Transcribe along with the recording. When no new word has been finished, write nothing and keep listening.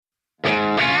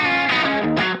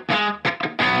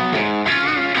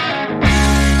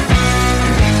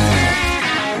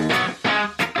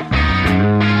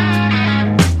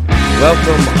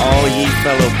Welcome, all ye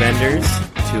fellow benders,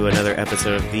 to another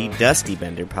episode of the Dusty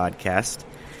Bender podcast.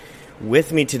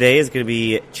 With me today is going to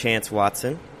be Chance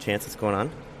Watson. Chance, what's going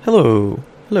on? Hello.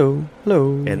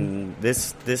 And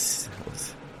this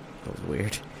was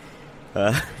weird.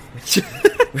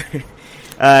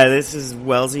 This is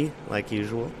Wellesley, like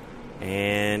usual.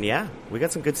 And yeah, we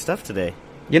got some good stuff today.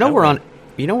 We're on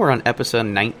episode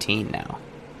 19 now.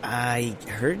 I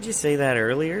heard you say that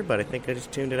earlier, but I think I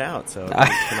just tuned it out, so it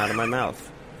didn't come out of my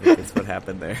mouth. I think that's what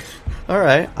happened there. All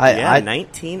right.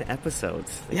 19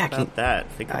 episodes. Think about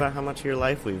that. Think about how much of your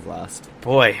life we've lost.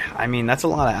 Boy, I mean, that's a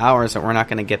lot of hours that we're not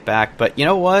going to get back. But you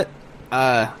know what?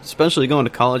 Especially going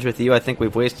to college with you, I think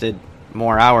we've wasted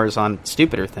more hours on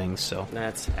stupider things. So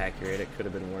that's accurate. It could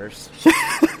have been worse.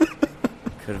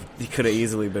 It could have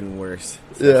easily been worse.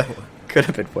 So. Yeah, could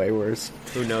have been way worse.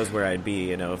 Who knows where I'd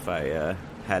be, if I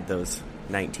had those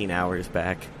 19 hours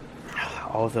back.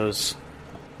 All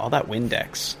that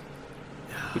Windex.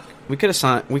 We could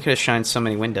have shined so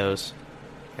many windows.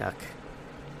 Yuck.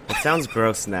 It sounds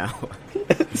gross now.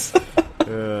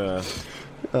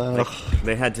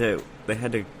 They had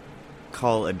to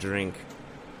call a drink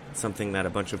something that a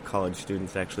bunch of college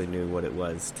students actually knew what it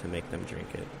was to make them drink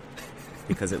it,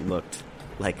 because it looked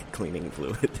like cleaning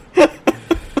fluid.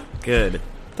 Good.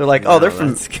 They're like,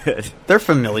 that's good. They're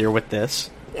familiar with this.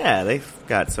 Yeah, they've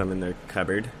got some in their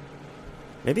cupboard.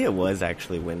 Maybe it was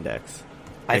actually Windex.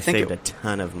 They saved a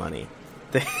ton of money.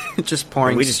 They just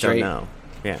pouring. We just straight. don't know.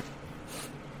 Yeah.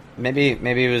 Maybe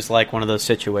it was like one of those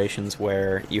situations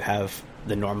where you have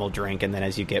the normal drink, and then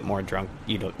as you get more drunk,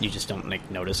 you just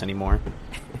don't notice anymore.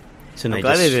 So I'm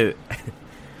glad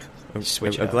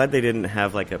they didn't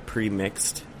have like a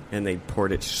pre-mixed, and they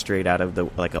poured it straight out of an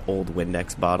old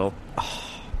Windex bottle. Oh,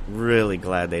 really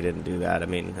glad they didn't do that. I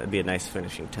mean, that'd be a nice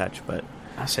finishing touch, but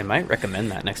I might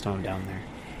recommend that next time I'm down there.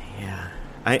 Yeah,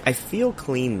 I feel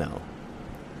clean though.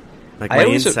 Like my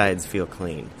insides feel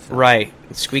clean. So. Right,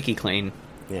 it's squeaky clean.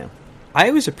 Yeah, I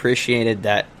always appreciated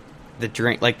that the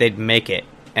drink, like they'd make it,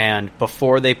 and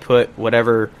before they put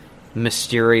whatever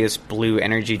mysterious blue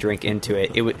energy drink into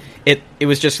it, it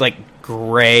was just like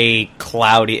gray,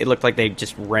 cloudy. It looked like they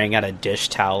just wrung out a dish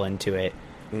towel into it,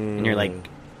 and you're like,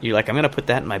 I'm gonna put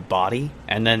that in my body,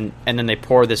 and then they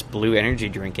pour this blue energy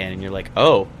drink in, and you're like,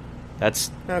 oh, that's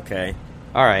okay,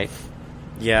 all right.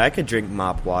 Yeah, I could drink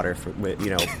mop water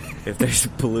if there's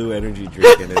blue energy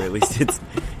drink in it. At least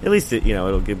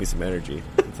it'll give me some energy.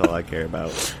 That's all I care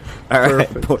about. All right,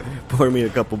 pour me a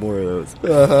couple more of those.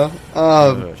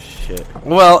 Oh shit.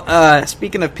 Well,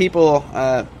 speaking of people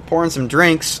pouring some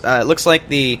drinks, it looks like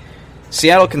the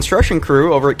Seattle construction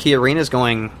crew over at Key Arena is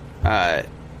going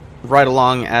right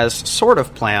along as sort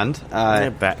of planned.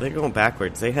 They're going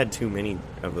backwards. They had too many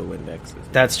of the Windexes.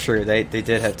 That's true. They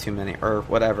did have too many, or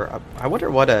whatever. I wonder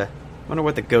what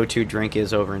the go-to drink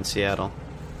is over in Seattle.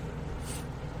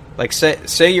 Like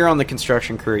say you're on the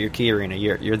construction crew, you're Key Arena.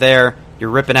 You're there. You're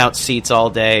ripping out seats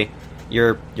all day.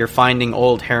 You're finding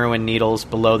old heroin needles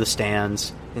below the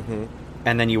stands,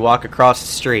 and then you walk across the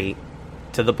street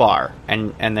to the bar,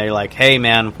 and they're like, "Hey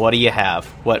man, what do you have?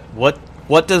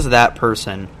 What does that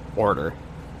person order?"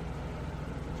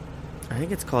 I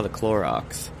think it's called a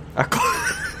Clorox.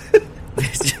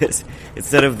 It's just,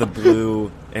 instead of the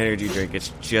blue energy drink,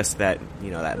 it's just that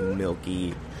that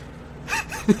milky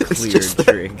clear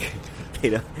drink.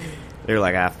 They're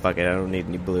like, fuck it, I don't need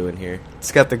any blue in here.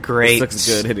 It's got the great. This looks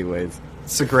good, anyways.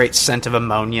 It's a great scent of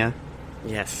ammonia.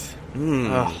 Yes.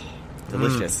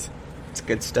 Delicious. It's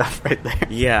good stuff right there.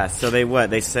 Yeah. So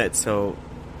they said so.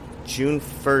 June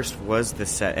 1st was the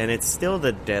set, and it's still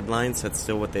the deadline, so it's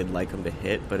still what they'd like them to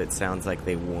hit, but it sounds like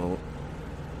they won't.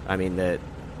 I mean,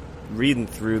 reading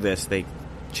through this, they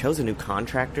chose a new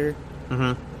contractor,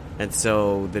 and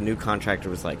so the new contractor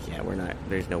was like, yeah,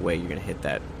 there's no way you're going to hit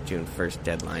that June 1st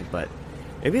deadline, but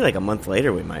maybe like a month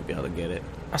later we might be able to get it.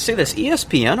 I see this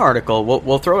ESPN article,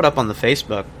 we'll throw it up on the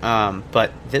Facebook,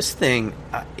 but this thing,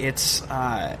 it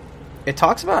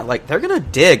talks about, like, they're going to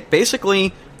dig,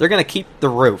 basically. They're going to keep the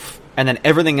roof, and then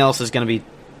everything else is going to be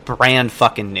brand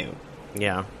fucking new.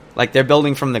 Yeah. Like, they're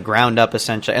building from the ground up,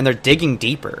 essentially, and they're digging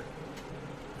deeper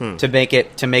to make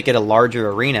it a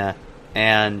larger arena.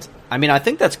 And, I mean, I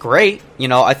think that's great.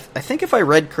 I think if I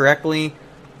read correctly,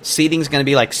 seating's going to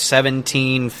be like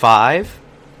 17,500,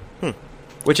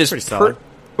 which is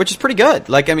pretty good.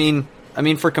 Like, I mean,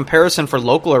 for comparison, for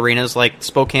local arenas, like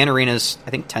Spokane Arena's, I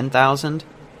think 10,000.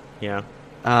 Yeah.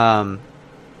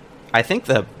 I think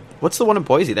what's the one in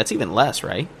Boise? That's even less,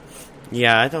 right?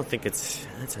 Yeah, I don't think it's.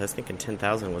 I was thinking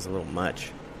 10,000 was a little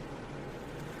much.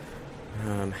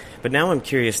 But now I'm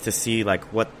curious to see like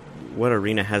what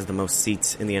arena has the most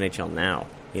seats in the NHL now.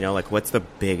 You know, like, what's the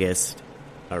biggest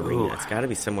arena? Ooh. It's got to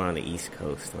be somewhere on the East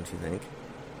Coast, don't you think?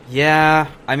 Yeah,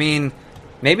 I mean,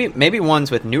 maybe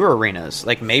ones with newer arenas.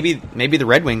 Like maybe the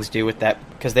Red Wings do with that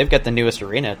because they've got the newest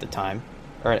arena at the time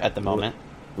or at the moment.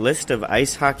 List of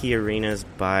ice hockey arenas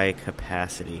by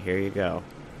capacity. Here you go.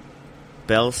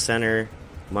 Bell Center,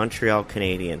 Montreal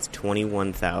Canadiens,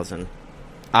 21,000.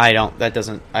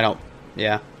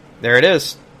 Yeah, there it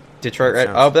is. Detroit Red.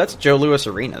 Oh, but that's Joe Louis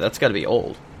Arena. That's got to be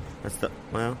old.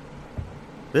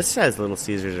 This says Little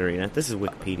Caesars Arena. This is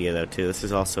Wikipedia, though, too. This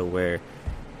is also where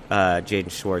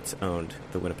Jaden Schwartz owned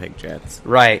the Winnipeg Jets.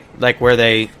 Right, like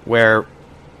where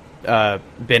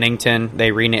Bennington,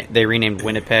 they renamed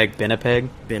Winnipeg Binnipeg.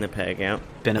 Binnipeg, yeah.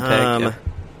 Binnipeg, yeah.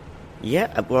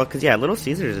 Yeah, well, because, Little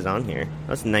Caesars is on here.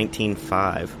 That's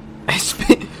 1905.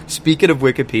 Speaking of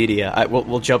Wikipedia,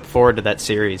 we'll jump forward to that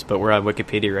series, but we're on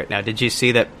Wikipedia right now. Did you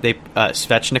see that they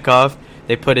Svechnikov,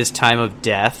 they put his time of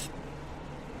death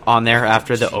on there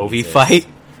after the Ovi fight?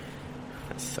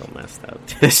 That's so messed up.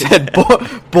 They said,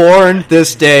 born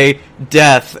this day,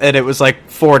 death, and it was like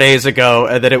 4 days ago,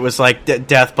 and then it was like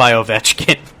death by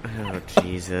Ovechkin. Oh,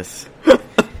 Jesus.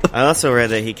 I also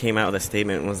read that he came out with a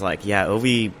statement and was like, yeah,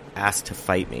 Ovi asked to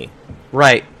fight me.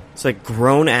 Right. It's like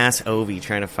grown-ass Ovi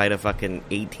trying to fight a fucking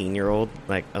 18-year-old.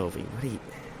 Like, Ovi, what are you...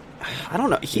 I don't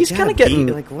know. He's kind of getting...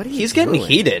 he's getting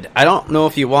heated. I don't know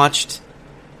if you watched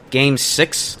Game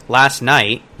 6 last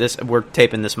night. We're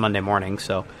taping this Monday morning,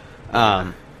 so...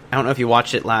 I don't know if you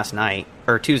watched it last night.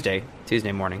 Or Tuesday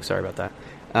morning. Sorry about that.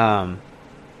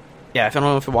 Yeah, I don't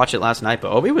know if you watched it last night,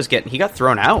 but Ovi he got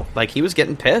thrown out. Like, he was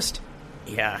getting pissed.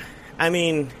 Yeah. I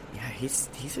mean, yeah,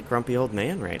 he's a grumpy old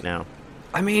man right now.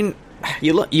 I mean...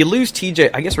 You lose TJ.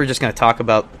 I guess we're just going to talk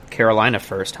about Carolina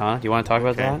first, huh? Do you want to talk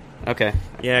about that? Okay.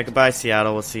 Yeah, goodbye,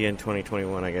 Seattle. We'll see you in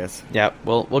 2021, I guess. Yeah,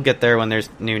 we'll get there when there's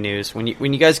new news. When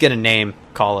you guys get a name,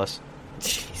 call us.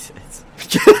 Jesus.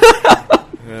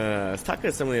 I was talking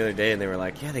to someone the other day, and they were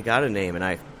like, yeah, they got a name. And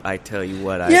I tell you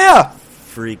what, I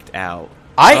freaked out.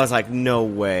 I was like, no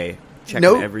way.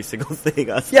 Checking every single thing.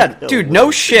 Dude,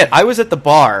 no shit. I was at the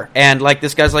bar, and like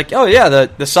this guy's like, "Oh yeah, the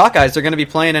Sockeyes are going to be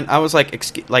playing," and I was like,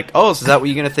 "Oh, is that what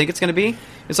you're going to think it's going to be?"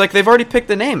 It's like they've already picked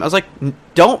the name. I was like,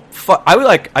 "Don't."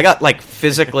 I got like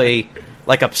physically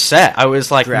like upset. I was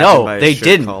like, "No, they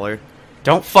didn't." Collar.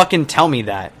 Don't fucking tell me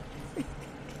that.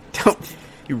 Don't.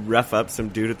 You rough up some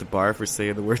dude at the bar for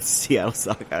saying the word Seattle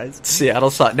Sockeyes.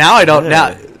 Seattle Sockeyes. Now I don't.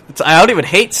 Now I don't even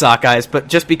hate Sockeyes, but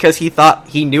just because he thought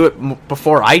he knew it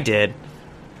before I did.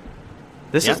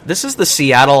 This is the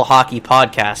Seattle Hockey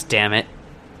Podcast. Damn it.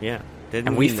 Yeah.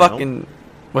 And we fucking.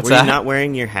 What's that? Were you not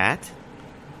wearing your hat?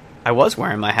 I was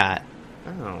wearing my hat.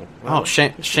 Oh. Well.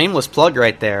 Shameless plug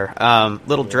right there.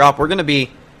 Little drop. We're gonna be.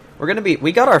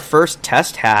 We got our first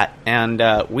test hat, and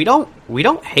we don't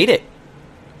hate it.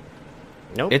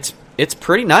 Nope. It's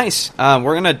pretty nice.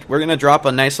 We're gonna drop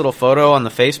a nice little photo on the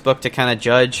Facebook to kind of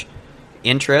judge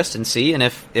interest and see, and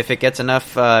if it gets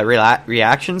enough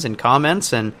reactions and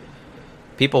comments and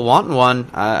people wanting one,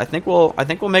 I think we'll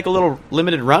make a little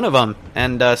limited run of them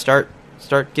and start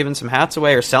giving some hats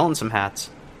away or selling some hats.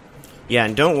 Yeah,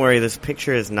 and don't worry, this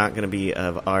picture is not going to be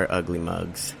of our ugly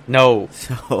mugs. No.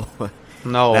 So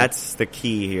no, that's the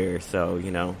key here. So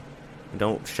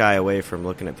don't shy away from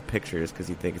looking at the pictures because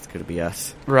you think it's going to be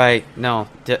us. Right. No.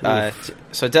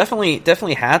 So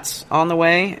definitely hats on the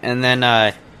way, and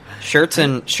then shirts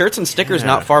and stickers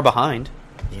not far behind.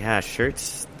 Yeah,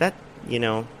 shirts. That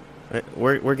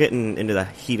we're getting into the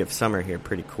heat of summer here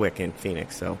pretty quick in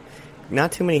Phoenix, so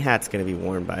not too many hats going to be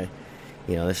worn by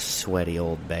this sweaty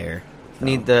old bear. So.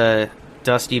 Need the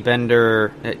Dusty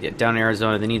Bender down in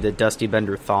Arizona. They need the Dusty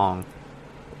Bender thong.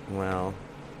 Well.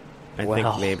 I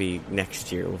think maybe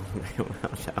next year we'll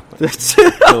have that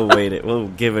one. We'll wait it. We'll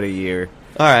give it a year.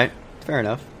 All right, fair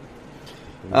enough.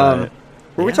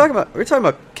 We're talking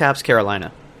about Caps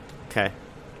Carolina. Okay.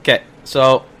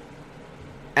 So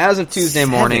as of Tuesday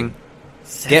morning,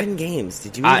 7 games.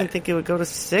 Did you even think it would go to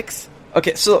 6?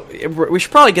 Okay, so we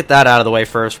should probably get that out of the way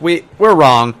first. We're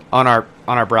wrong on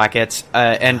our brackets,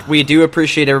 and we do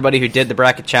appreciate everybody who did the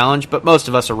bracket challenge, but most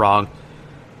of us are wrong.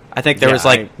 I think there was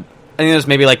I think there's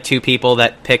maybe like 2 people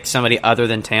that picked somebody other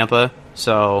than Tampa,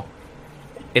 so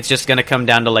it's just going to come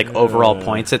down to like overall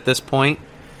points at this point.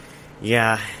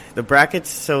 Yeah, the brackets.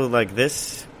 So like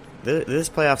this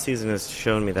playoff season has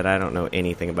shown me that I don't know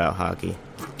anything about hockey.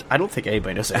 I don't think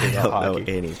anybody knows anything about hockey. I don't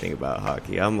know anything about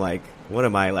hockey. I'm like, what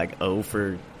am I like 0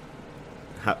 for?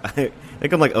 I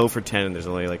think I'm like 0 for 10, and there's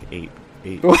only like 8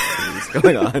 things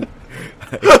going on.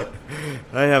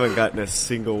 I haven't gotten a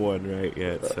single one right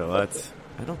yet, so that's.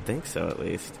 I don't think so, at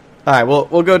least. All right,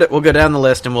 we'll go down the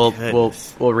list and we'll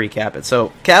Goodness. we'll recap it.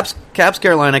 So Caps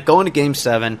Carolina going to Game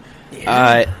 7.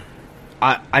 Yeah.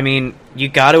 I mean, you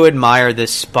got to admire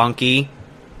this spunky.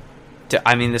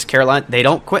 This Carolina, they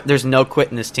don't quit. There's no quit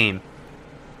in this team.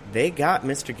 They got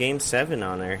Mr. Game 7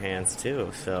 on their hands,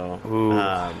 too.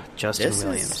 So, Justin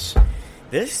Williams.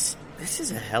 This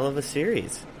is a hell of a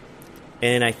series.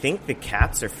 And I think the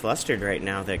Caps are flustered right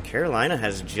now that Carolina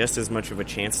has just as much of a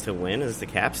chance to win as the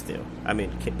Caps do. I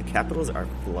mean, the Capitals are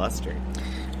flustered.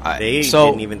 They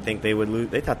didn't even think they would lose.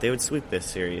 They thought they would sweep this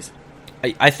series.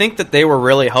 I think that they were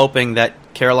really hoping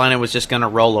that Carolina was just going to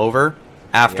roll over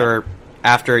after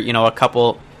a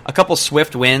couple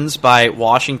swift wins by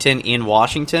Washington in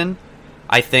Washington.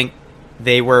 I think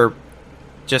they were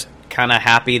just kind of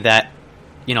happy that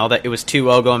that it was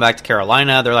 2-0 going back to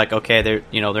Carolina. They're like, okay,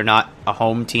 they're not a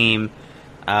home team,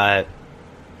 but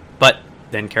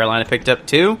then Carolina picked up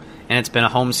 2, and it's been a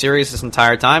home series this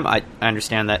entire time. I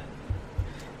understand that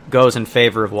goes in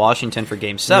favor of Washington for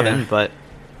Game 7, but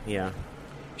yeah,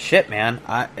 shit, man,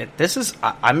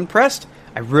 I'm impressed.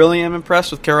 I really am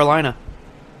impressed with Carolina.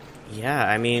 Yeah,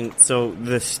 I mean, so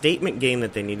the statement game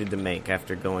that they needed to make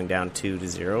after going down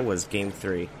 2-0 was Game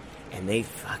 3, and they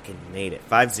fucking made it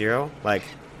 5-0. Like,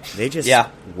 they just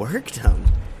worked them.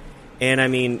 And I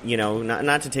mean,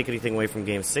 not to take anything away from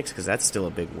Game 6 because that's still a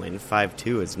big win.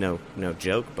 5-2 is no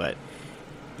joke, but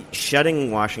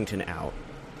shutting Washington out,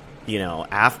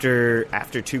 after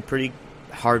 2 pretty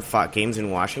hard fought games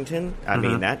in Washington, I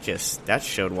mean that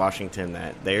showed Washington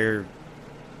that they're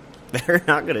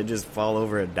not going to just fall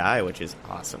over and die, which is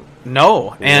awesome.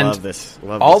 No, and love this.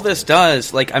 All this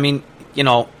does,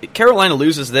 Carolina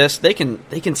loses this, they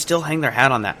can still hang their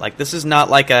hat on that. Like, this is not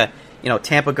like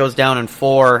Tampa goes down in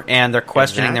 4 and they're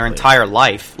questioning their entire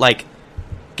life. Like,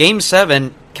 Game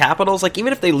 7, Capitals,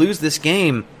 even if they lose this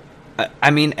game,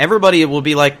 I mean, everybody will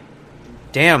be like,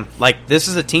 damn, this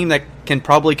is a team that can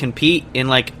probably compete in,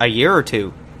 a year or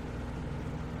 2.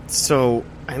 So,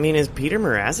 I mean, is Peter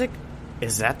Mrazek,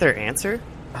 is that their answer?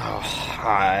 Or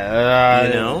are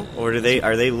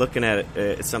they looking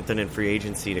at something in free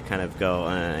agency to kind of go?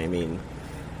 I mean,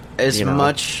 as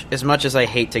much as I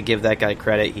hate to give that guy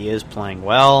credit, he is playing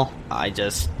well.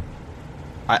 As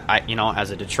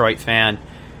a Detroit fan,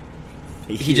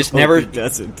 he just never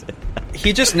doesn't.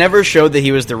 He just never showed that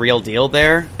he was the real deal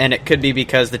there, and it could be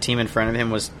because the team in front of him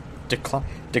was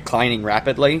declining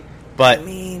rapidly. But I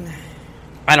mean,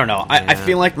 I don't know. I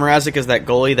feel like Mrazek is that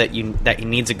goalie that he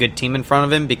needs a good team in front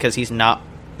of him because he's not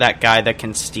that guy that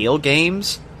can steal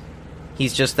games.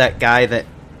 He's just that guy that,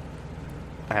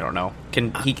 I don't know,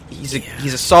 he's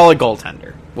a solid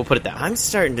goaltender. We'll put it that way. I'm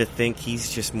starting to think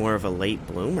he's just more of a late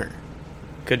bloomer.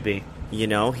 Could be. He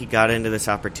got into this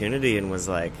opportunity and was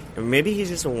like, or maybe he's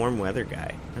just a warm weather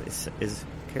guy. Is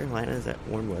Carolina, is that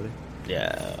warm weather?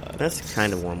 Yeah. That's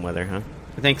kind of warm weather, huh?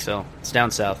 I think so. It's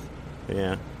down south.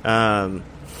 Yeah.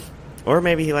 Or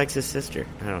maybe he likes his sister.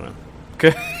 I don't know.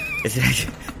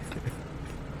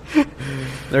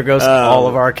 There goes all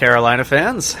of our Carolina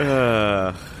fans.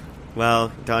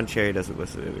 Well, Don Cherry doesn't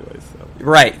listen anyway, so.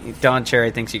 Right. Don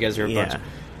Cherry thinks you guys are a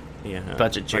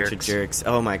bunch of jerks.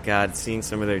 Oh my god, seeing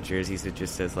some of their jerseys, it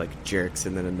just says jerks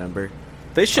and then a number.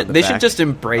 They should just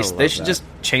embrace. They should just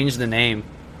change the name.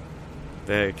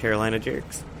 The Carolina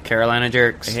Jerks. Carolina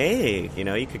Jerks. Hey,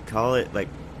 you could call it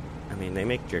they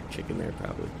make jerk chicken there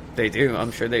probably. They do.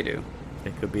 I'm sure they do.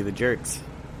 It could be the Jerks.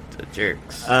 The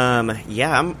Jerks.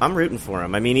 Yeah, I'm rooting for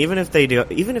them. I mean, even if they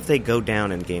go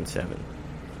down in Game 7,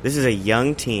 this is a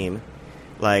young team.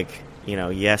 Yes,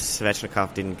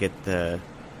 Svechnikov didn't get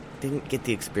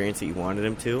the experience that you wanted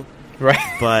him to. Right.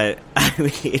 But I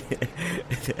mean,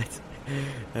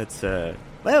 that's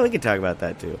well, we could talk about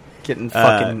that too. Getting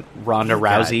fucking Ronda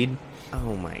Rousey'd.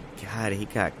 Oh my god, he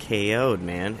got KO'd,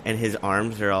 man, and his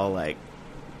arms are all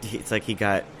it's like he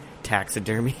got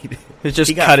taxidermied. It's just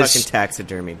he got fucking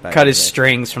taxidermied. Cut his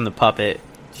strings from the puppet.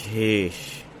 Jeez,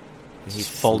 he's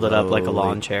folded up like a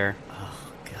lawn chair. Oh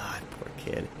god, poor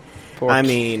kid. I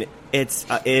mean, it's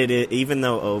even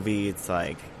though Ovi, it's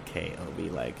like, okay,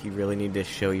 Ovi, you really need to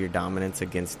show your dominance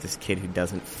against this kid who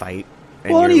doesn't fight.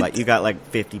 And you got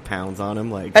 50 pounds on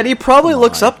him, and he probably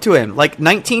looks up to him,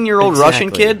 19-year-old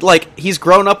Russian kid. He's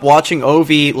grown up watching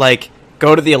Ovi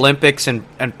go to the Olympics and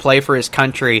play for his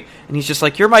country, and he's just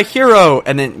like, "You're my hero,"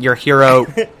 and then your hero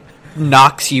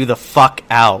knocks you the fuck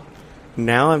out.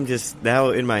 Now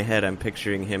in my head, I'm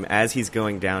picturing him as he's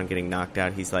going down, getting knocked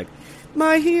out. He's like,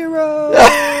 "My hero,"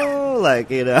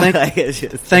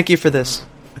 Thank you for this.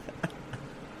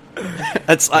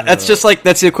 That's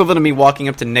the equivalent of me walking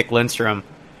up to Nick Lindstrom,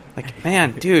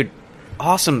 man, dude,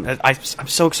 awesome! I'm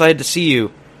so excited to see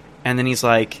you, and then he's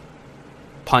like,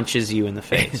 punches you in the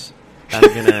face.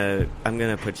 I'm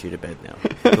gonna put you to bed now.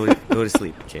 Go to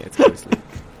sleep, Chance. Go to sleep.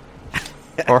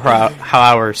 Or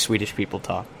how our Swedish people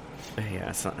talk.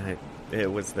 Yeah,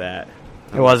 it was that.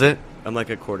 Was it? I'm like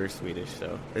a quarter Swedish,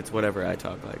 so it's whatever I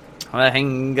talk like.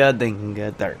 Hinga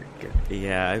dinga dark.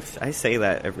 Yeah, I say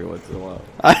that every once in a while.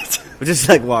 I'm just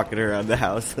like walking around the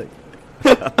house. Like,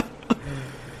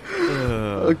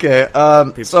 okay.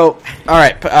 So, all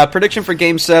right. Prediction for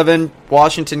Game 7,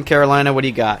 Washington, Carolina. What do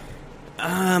you got?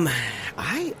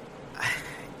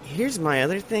 Here's my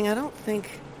other thing. I don't think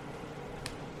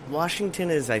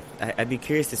Washington is. I'd be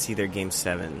curious to see their Game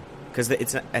 7 because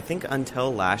it's. I think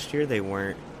until last year they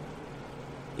weren't.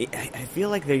 I feel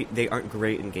like they aren't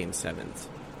great in Game 7s.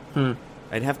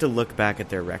 I'd have to look back at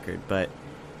their record, but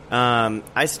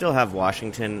I still have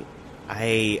Washington.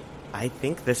 I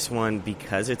think this one,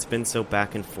 because it's been so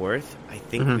back and forth, I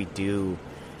think we do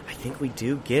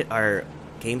get our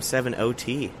Game 7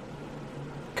 OT.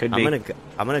 Could be.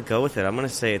 I'm gonna go with it. I'm gonna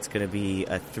say it's gonna be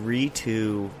a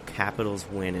 3-2 Capitals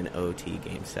win in OT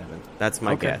Game 7. That's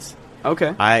my guess.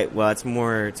 Okay. It's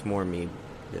more me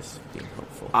just being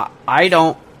hopeful. I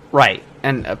don't. Right.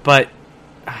 But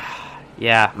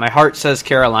yeah, my heart says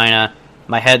Carolina.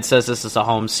 My head says this is a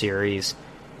home series.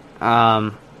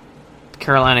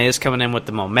 Carolina is coming in with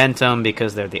the momentum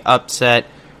because they're the upset.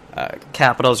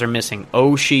 Capitals are missing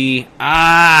Oshie.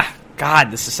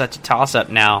 God, this is such a toss-up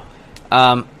now.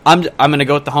 I'm going to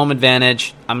go with the home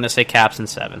advantage. I'm going to say Caps in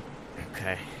 7.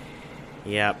 Okay.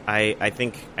 Yeah, I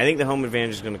think the home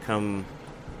advantage is going to come.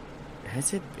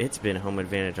 It's been home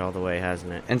advantage all the way,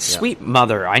 hasn't it? And sweet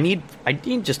mother, I need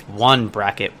just one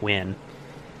bracket win.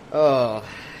 Oh,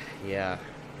 yeah.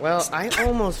 Well, I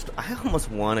almost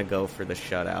want to go for the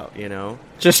shutout, you know?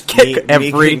 Just kick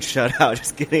every shutout,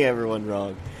 just getting everyone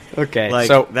wrong. Okay,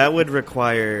 so that would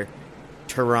require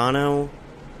Toronto,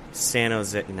 San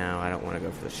Jose. No, I don't want to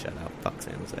go for the shutout. Fuck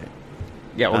San Jose.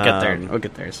 Yeah, we'll get there. We'll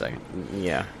get there in a second.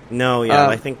 Yeah. No, yeah,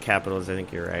 I think Capitals. I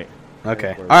think you're right.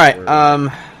 Okay. All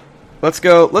right. Let's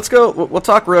go. We'll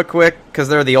talk real quick because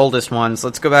they're the oldest ones.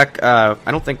 Let's go back. I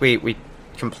don't think we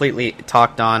completely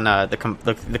talked on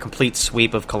the complete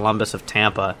sweep of Columbus of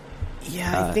Tampa.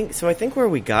 Yeah, I think so. I think where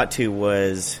we got to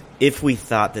was if we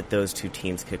thought that those two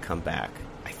teams could come back.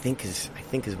 I think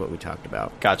is what we talked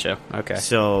about. Gotcha. Okay.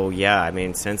 So yeah, I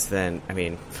mean, since then,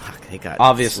 they got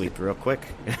obviously sweep real quick.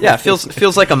 Yeah, it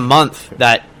feels like a month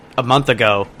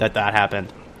ago that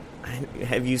happened.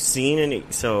 Have you seen any?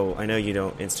 So I know you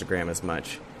don't Instagram as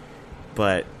much,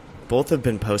 but both have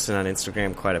been posting on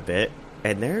Instagram quite a bit,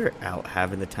 and they're out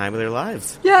having the time of their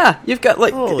lives. Yeah, you've got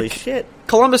holy shit.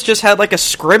 Columbus just had a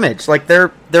scrimmage.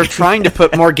 They're trying to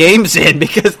put more games in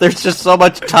because there's just so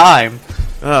much time.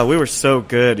 Oh, we were so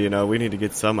good, we need to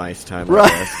get some ice time, I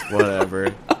guess.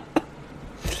 Whatever.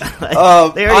 They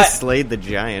already slayed the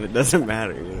Giant. It doesn't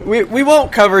matter. We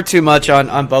won't cover too much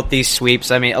on both these sweeps.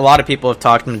 I mean, a lot of people have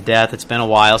talked them to death. It's been a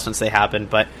while since they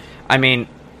happened, but I mean,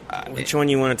 which one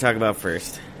you want to talk about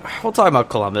first? We'll talk about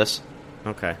Columbus.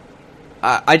 Okay.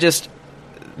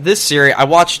 This series, I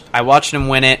watched them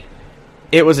win it.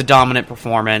 It was a dominant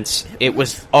performance. It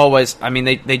was always. I mean,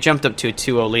 they jumped up to a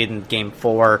 2-0 lead in Game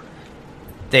 4.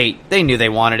 They knew they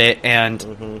wanted it,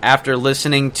 and after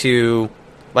listening to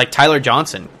Tyler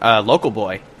Johnson, a local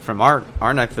boy from our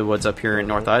neck of the woods up here in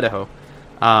North Idaho,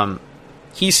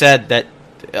 he said that.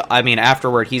 I mean,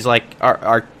 afterward, he's like,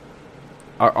 our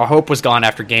hope was gone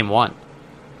after Game 1.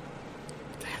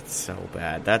 That's so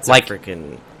bad. That's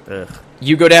freaking. Ugh.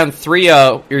 You go down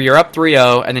 3-0, or you're up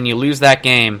 3-0, and then you lose that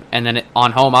game, and then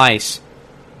on home ice,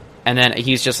 and then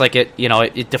he's just like it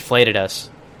deflated us.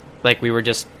 We were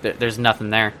just there's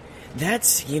nothing there.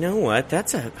 That's what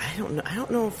that's I don't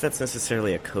know if that's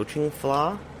necessarily a coaching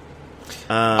flaw.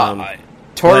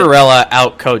 Tortorella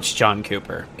outcoached John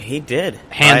Cooper. He did,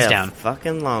 hands down,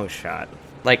 fucking long shot.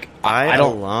 I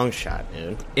don't long shot,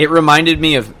 dude. It reminded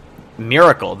me of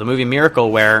Miracle, the movie Miracle,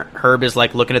 where Herb is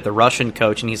looking at the Russian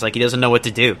coach and he's he doesn't know what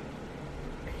to do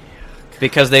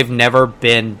because they've never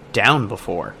been down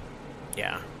before.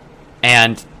 Yeah,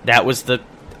 and that was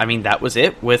that was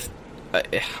it. With,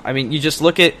 you just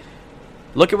look at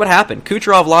what happened.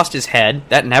 Kucherov lost his head.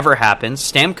 That never happens.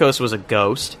 Stamkos was a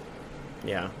ghost.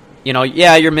 Yeah.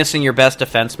 You're missing your best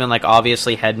defenseman.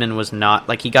 Obviously, Hedman was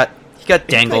not. He got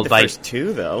dangled by. First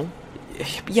two, though.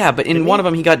 Yeah, but in one of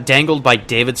them, he got dangled by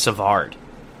David Savard.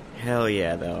 Hell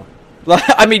yeah, though.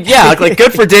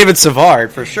 Good for David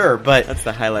Savard, for sure, but. That's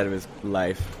the highlight of his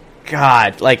life.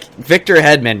 God, Victor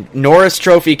Hedman, Norris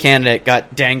Trophy candidate,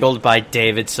 got dangled by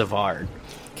David Savard.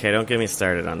 Okay, don't get me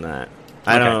started on that.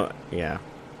 I don't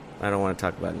want to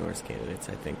talk about Norris candidates.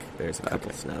 I think there's a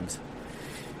couple snubs.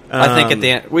 I think at the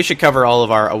end we should cover all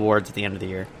of our awards at the end of the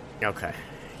year. Okay.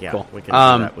 Yeah. Cool. We can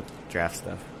do that with draft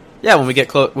stuff. Yeah, when we get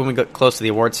close to the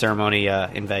awards ceremony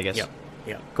in Vegas. Yep.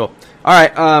 Yep. Cool. All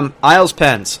right. Isles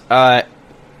Pens. I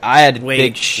had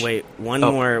Wait, big. one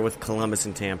more with Columbus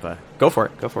and Tampa. Go for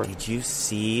it. Did you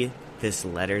see this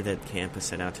letter that Tampa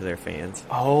sent out to their fans?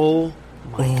 Oh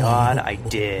my God, I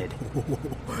did.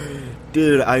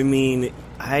 Dude, I mean,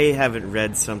 I haven't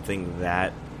read something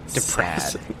that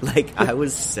depressing. sad. Like, I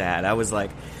was sad. I was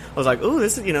like, oh,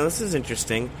 this is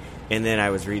interesting. And then I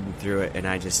was reading through it, and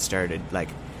I just started, like,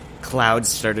 clouds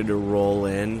started to roll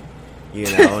in,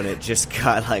 and it just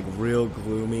got, like, real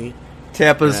gloomy.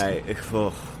 Tampa's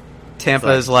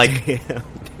like damn.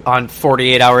 On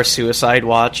 48-hour suicide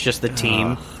watch, just the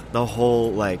team. The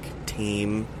whole, like,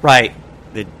 team. Right.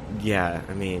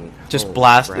 I mean, just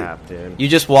blasted. Crap, dude. You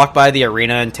just walk by the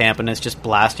arena in Tampa and it's just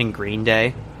blasting Green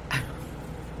Day.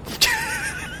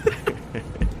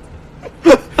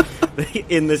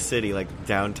 In the city, like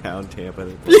downtown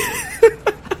Tampa.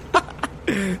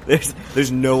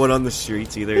 There's no one on the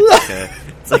streets either.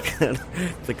 It's like an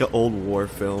old war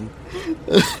film.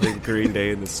 Like Green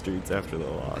Day in the streets after the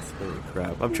loss. Holy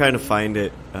crap! I'm trying to find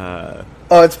it. Oh,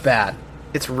 it's bad.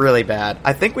 It's really bad.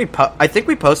 I think we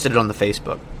posted it on the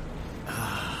Facebook.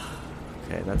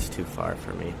 Okay, that's too far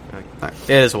for me. It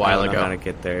is a while I don't ago. know how to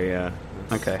get there? Yeah.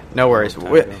 Okay, no worries.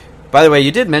 By the way,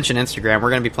 you did mention Instagram.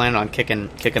 We're going to be planning on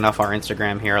kicking off our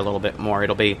Instagram here a little bit more.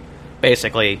 It'll be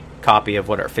basically a copy of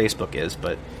what our Facebook is,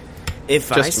 but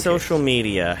if I social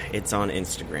media, it's on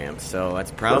Instagram, so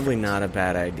that's probably not a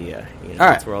bad idea.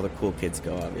 That's where all the cool kids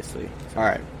go, obviously. All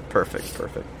right, perfect.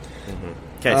 Mm-hmm.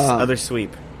 Okay, other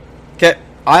sweep. Okay,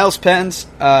 Isles Pens.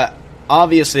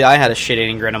 Obviously, I had a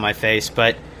shit-eating grin on my face,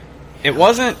 but it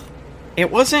wasn't.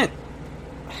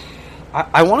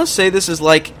 I want to say this is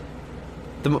like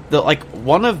the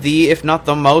one of the, if not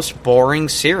the most boring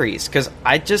series, because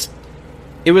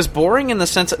it was boring in the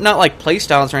sense of not like play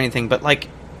styles or anything, but like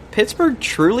Pittsburgh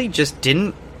truly just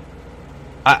didn't.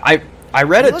 I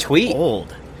read a tweet.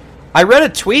 Old. I read a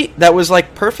tweet that was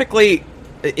like perfectly.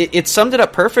 It summed it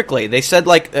up perfectly. They said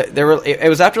like it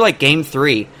was after like Game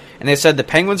 3, and they said the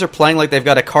Penguins are playing like they've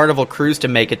got a Carnival cruise to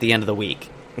make at the end of the week.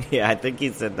 Yeah, I think he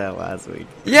said that last week.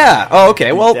 Yeah. Oh,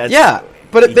 okay. Well, yeah,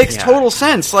 but it makes total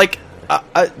sense. Like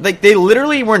they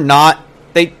literally were not.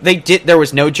 They did. There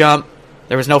was no jump.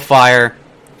 There was no fire.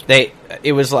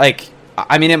 It was like.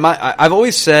 I mean, I've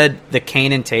always said the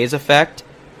Kane and Taves effect,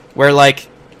 where like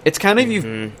it's kind of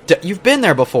you've been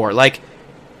there before. Like,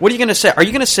 what are you going to say? Are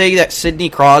you going to say that Sidney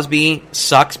Crosby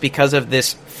sucks because of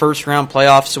this first round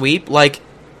playoff sweep? Like,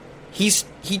 he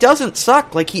doesn't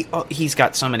suck. Like he's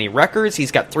got so many records.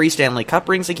 He's got 3 Stanley Cup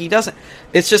rings. Like he doesn't.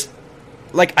 It's just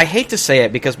like I hate to say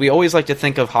it because we always like to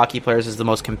think of hockey players as the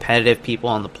most competitive people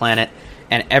on the planet,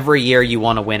 and every year you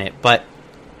want to win it, but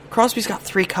Crosby's got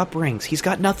 3 cup rings. He's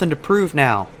got nothing to prove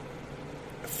now.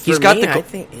 He's got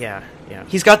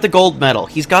the gold medal.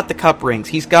 He's got the cup rings.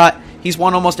 He's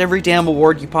won almost every damn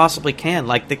award you possibly can.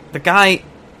 Like the guy,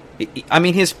 I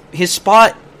mean his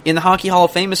spot in the Hockey Hall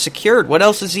of Fame is secured. What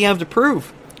else does he have to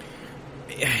prove?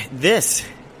 This,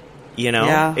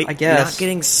 Yeah, I guess. Not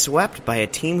getting swept by a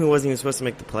team who wasn't even supposed to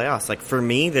make the playoffs. Like for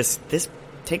me, this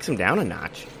takes him down a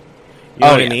notch. You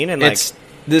know what I mean? And I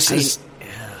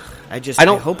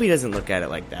hope he doesn't look at it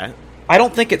like that. I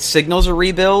don't think it signals a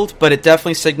rebuild, but it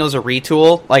definitely signals a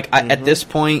retool. Like at this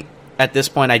point, I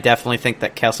definitely think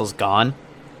that Kessel's gone.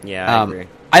 Yeah, I agree.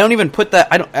 I don't even put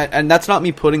that. And that's not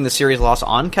me putting the series loss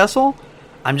on Kessel.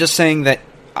 I'm just saying that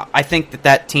I think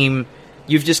that team,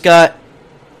 you've just got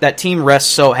that team rests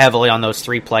so heavily on those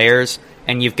 3 players,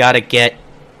 and you've got to get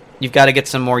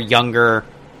some more younger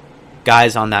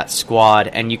guys on that squad,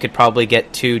 and you could probably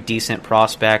get 2 decent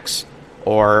prospects.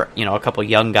 Or, a couple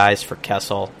young guys for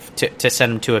Kessel to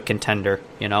send him to a contender,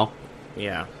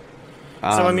 Yeah. So,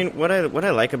 I mean, what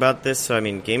I like about this,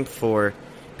 Game 4,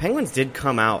 Penguins did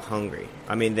come out hungry.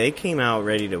 I mean, they came out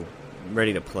ready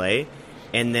to play,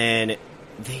 and then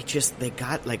they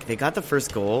got the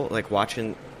first goal. Like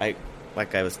watching, I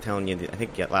was telling you, I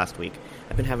think last week,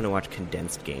 I've been having to watch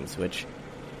condensed games, which,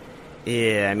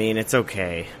 yeah, I mean, it's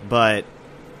okay, but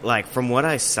like from what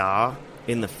I saw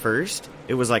in the first.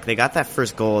 It was like they got that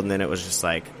first goal, and then it was just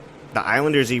like the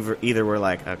Islanders either were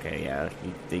like, okay, yeah,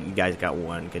 you guys got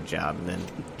one, good job, and then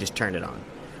just turned it on.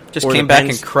 Just came back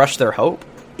and crushed their hope?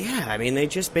 Yeah, I mean, they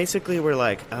just basically were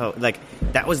like, oh, like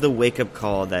that was the wake-up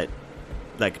call that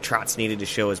like Trotz needed to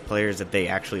show his players that they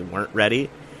actually weren't ready,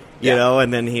 you know,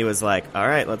 and then he was like, all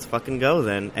right, let's fucking go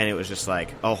then, and it was just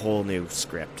like a whole new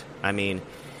script. I mean,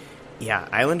 yeah,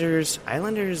 Islanders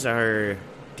are...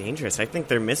 dangerous. I think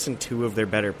they're missing two of their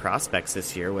better prospects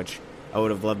this year, which I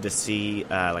would have loved to see,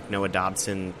 like Noah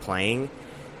Dobson playing,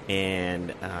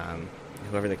 and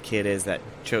whoever the kid is that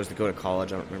chose to go to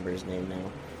college. I don't remember his name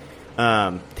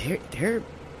now.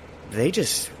 They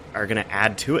just are going to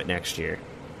add to it next year.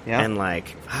 Yeah. And, like,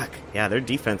 fuck, yeah, their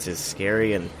defense is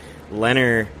scary. And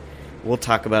Leonard, we'll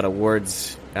talk about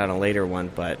awards on a later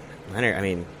one, but Leonard, I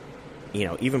mean, you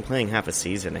know, even playing half a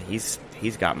season, he's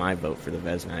got my vote for the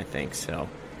Vezina, I think. So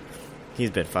he's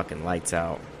been fucking lights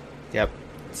out. Yep,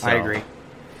 So, I agree.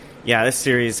 Yeah, this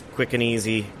series, quick and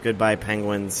easy. Goodbye,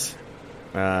 Penguins.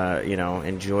 You know,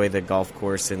 enjoy the golf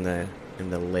course in the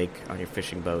lake on your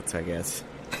fishing boats, I guess.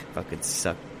 Fucking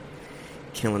suck.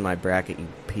 Killing my bracket, you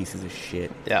pieces of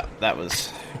shit. Yeah, that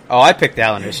was... Oh, I picked the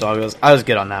Islanders, so I was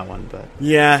good on that one, but...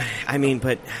 Yeah, I mean,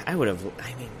 but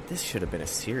this should have been a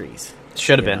series.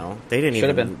 Should have You been. know? They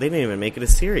didn't even make it a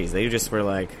series. They just were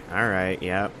like, all right,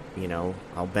 yeah, you know,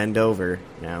 I'll bend over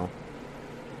now.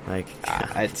 Like,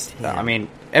 damn. I mean,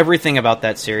 everything about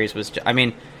that series was...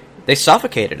 they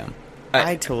suffocated them.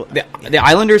 The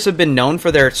Islanders have been known for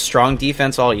their strong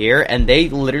defense all year, and they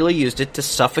literally used it to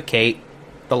suffocate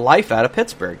the life out of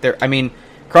Pittsburgh.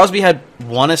 Crosby had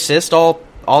 1 assist all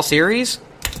series.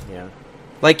 Yeah.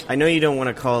 Like, I know you don't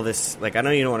want to call this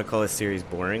series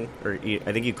boring,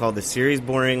 I think you called the series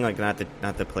boring, like not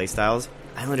the play styles.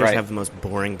 Islanders Right. have the most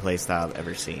boring play style I've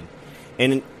ever seen,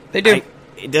 and They do.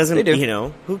 It doesn't. They do. You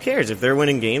know, who cares if they're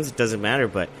winning games? It doesn't matter.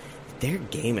 But their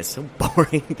game is so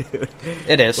boring, dude.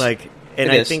 It is. Like, and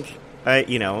It I is. think,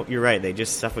 you know, you're right. They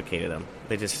just suffocated them.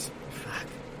 They just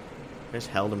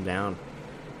held them down,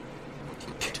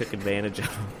 took advantage of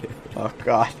them. oh,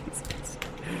 God.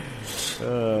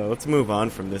 Let's move on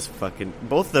from this fucking...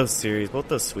 Both those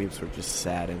sweeps were just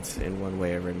sad in one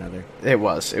way or another. It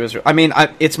was.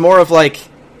 It's more of like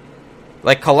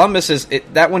Columbus is...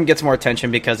 that one gets more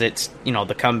attention because it's, you know,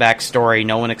 the comeback story.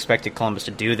 No one expected Columbus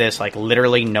to do this. Like,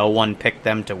 literally no one picked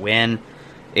them to win.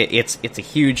 It's a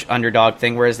huge underdog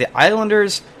thing, whereas the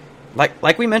Islanders,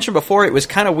 like we mentioned before, it was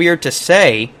kind of weird to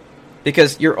say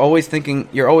because you're always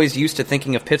used to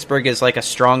thinking of Pittsburgh as like a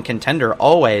strong contender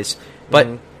always, but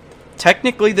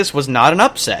technically this was not an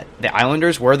upset. The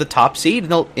Islanders were the top seed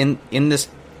in this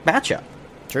matchup.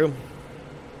 True.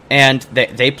 And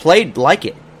they played like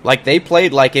it. Like, they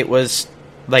played like it was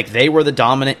like they were the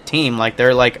dominant team. Like,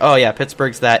 they're like, oh yeah,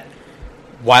 Pittsburgh's that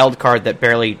wild card that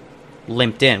barely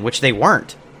limped in, which they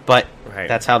weren't. But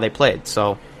That's how they played.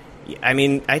 So, I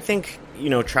mean, I think, you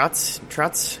know,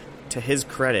 Trotz, to his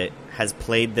credit, has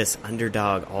played this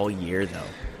underdog all year, though.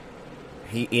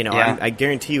 He, you know, Yeah. I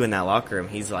guarantee you in that locker room,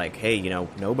 he's like, hey, you know,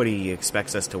 nobody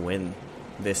expects us to win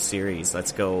this series.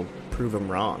 Let's go prove them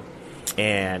wrong.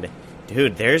 And,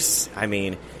 dude, it's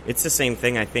the same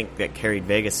thing, I think, that carried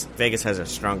Vegas. Vegas has a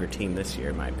stronger team this year,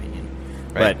 in my opinion.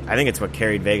 Right. But I think it's what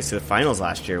carried Vegas to the finals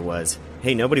last year was,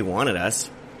 hey, nobody wanted us.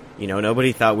 You know,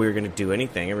 nobody thought we were going to do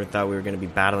anything. Everyone thought we were going to be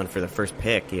battling for the first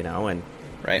pick, you know, and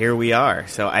here we are.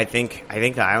 So I think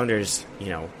the Islanders, you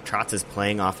know, Trotz is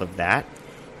playing off of that,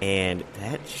 and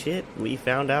that shit we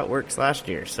found out works last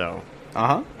year. So,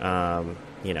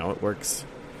 you know, it works.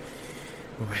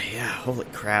 Yeah, holy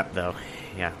crap, though.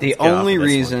 Yeah. the only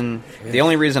reason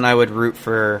I would root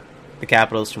for the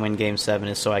Capitals to win Game 7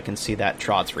 is so I can see that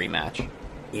Trotz rematch.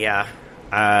 Yeah.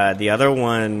 The other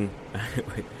one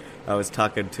I was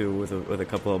talking to with a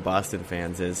couple of Boston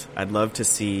fans is I'd love to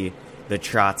see the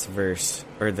Trotz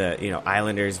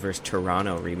Islanders versus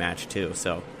Toronto rematch too.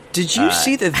 So Did you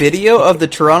see the video of the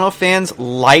Toronto fans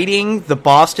lighting the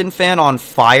Boston fan on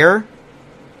fire?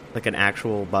 like an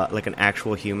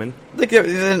actual human. Like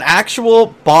there's an actual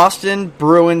Boston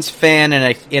Bruins fan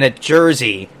in a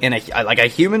jersey, like a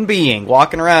human being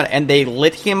walking around, and they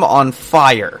lit him on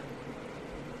fire.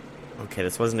 Okay,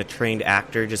 this wasn't a trained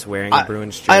actor just wearing a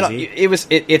Bruins jersey.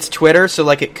 It's Twitter, so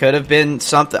like it could have been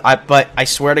something. But I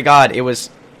swear to God,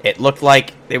 it looked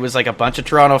like it was like a bunch of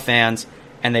Toronto fans,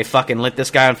 and they fucking lit this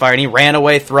guy on fire, and he ran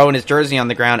away throwing his jersey on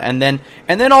the ground, and then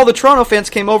all the Toronto fans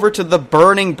came over to the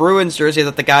burning Bruins jersey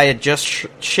that the guy had just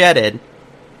shedded,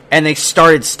 and they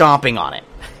started stomping on it.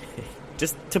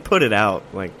 Just to put it out,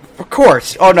 like, of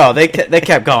course. Oh no, they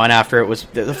kept going after it was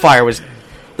the fire was.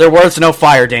 There was no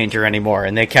fire danger anymore,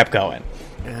 and they kept going.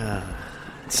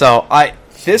 So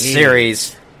this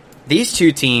series, these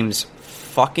two teams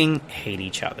fucking hate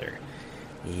each other.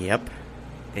 Yep.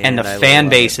 And the fan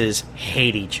bases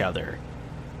hate each other.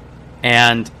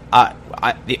 And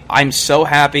I'm so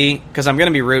happy because I'm going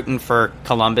to be rooting for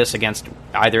Columbus against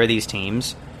either of these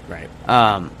teams. Right.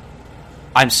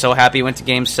 I'm so happy we went to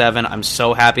Game 7. I'm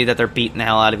so happy that they're beating the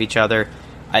hell out of each other.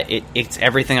 It's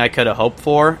everything I could have hoped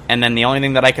for, and then the only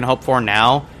thing that I can hope for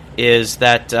now is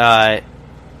that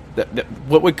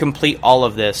what would complete all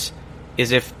of this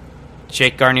is if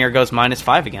Jake Garnier goes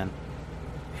 -5 again.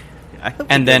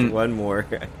 And then one more.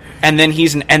 And then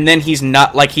he's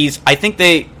not like he's. I think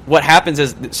what happens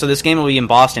is, so this game will be in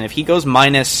Boston. If he goes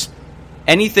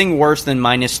anything worse than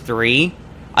 -3,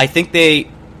 I think they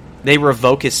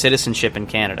revoke his citizenship in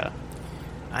Canada.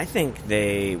 I think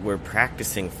they were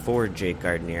practicing for Jake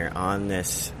Gardner on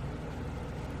this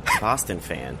Boston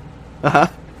fan. Uh-huh.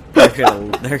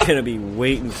 They're gonna be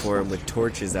waiting for him with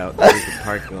torches out through the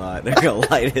parking lot. They're gonna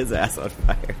light his ass on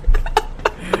fire.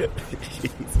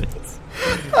 Jesus.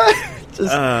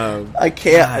 I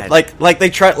can't. God. Like they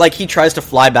try. Like he tries to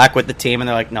fly back with the team, and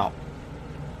they're like, no,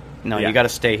 Yeah. you got to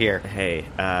stay here. Hey,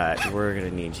 we're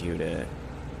gonna need you to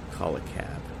call a cab.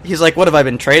 He's like, what, have I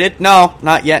been traded? No,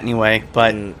 not yet anyway.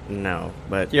 But No,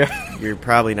 but Yeah. you're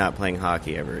probably not playing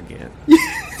hockey ever again.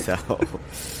 So,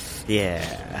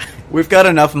 yeah. we've got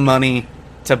enough money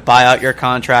to buy out your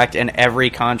contract and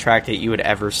every contract that you would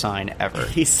ever sign ever.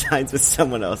 He signs with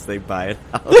someone else, they buy it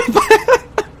out.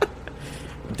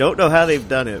 Don't know how they've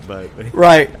done it, but...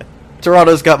 Right.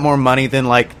 Toronto's got more money than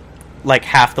like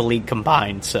half the league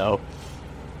combined, so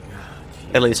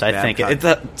at least I think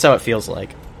that's how it feels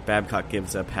like. Babcock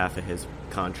gives up half of his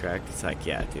contract. It's like,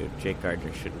 yeah, dude, Jake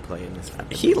Gardner shouldn't play in this.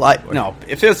 No.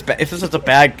 If it's a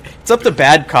bad, it's up to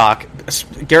Babcock.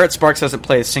 Garrett Sparks doesn't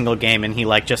play a single game, and he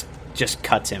just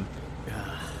cuts him.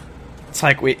 It's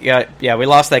like we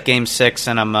lost that game 6,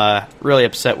 and I'm really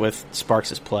upset with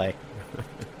Sparks' play.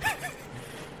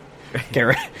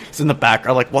 Garrett is in the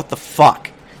background, like, what the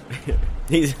fuck?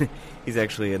 He's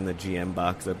actually in the GM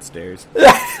box upstairs.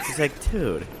 He's like,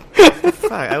 dude, what the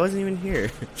fuck? I wasn't even here.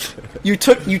 You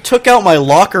took out my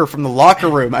locker from the locker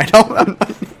room. I don't.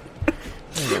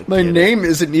 My name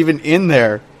isn't even in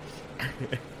there.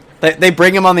 They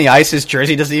bring him on the ice. His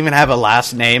jersey doesn't even have a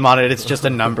last name on it. It's just a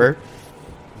number.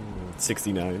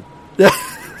 69.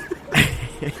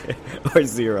 Or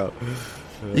 0.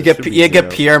 You get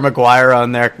Pierre Maguire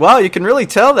on there. Well, you can really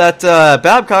tell that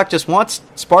Babcock just wants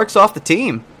Sparks off the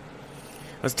team.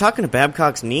 I was talking to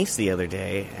Babcock's niece the other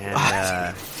day,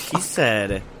 and she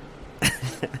said...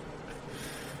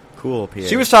 Cool, Pierre.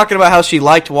 She was talking about how she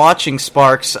liked watching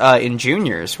Sparks in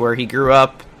juniors, where he grew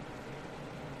up,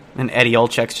 and Eddie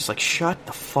Olczyk's just like, shut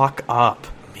the fuck up.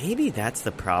 Maybe that's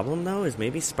the problem, though, is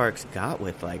maybe Sparks got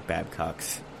with, like,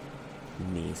 Babcock's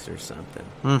niece or something.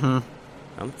 Mm-hmm.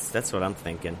 That's what I'm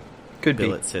thinking. Could be.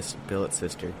 Billet's sister.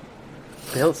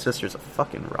 Billet's sister's a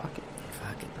fucking rocket.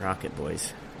 Fucking rocket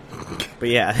boys. But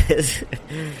yeah, this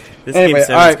Anyway, game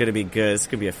 7 right. is going to be good. It's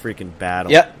going to be a freaking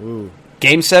battle. Yep. Ooh.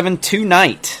 Game 7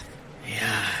 tonight. Yeah,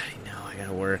 I know. I got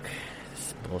to work. This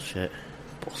is bullshit.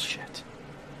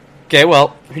 Okay,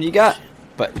 well, who do you got?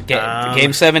 But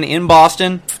Game 7 in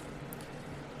Boston.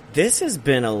 This has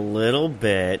been a little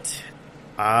bit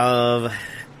of...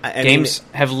 Games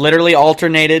have literally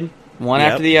alternated one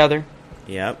after the other.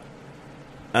 Yep.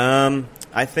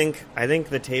 I think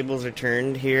the tables are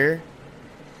turned here.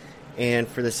 And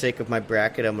for the sake of my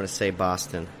bracket, I'm going to say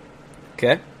Boston.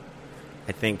 Okay.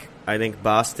 I think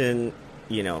Boston,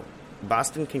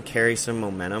 Boston can carry some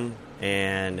momentum,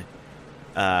 and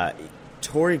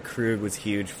Torrey Krug was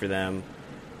huge for them.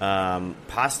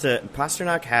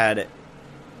 Pasternak had,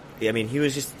 I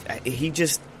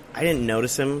didn't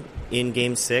notice him in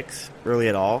Game 6 really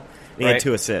at all. He had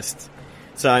 2 assists.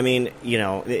 So,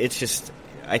 it's just,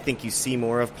 I think you see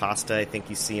more of Pasta. I think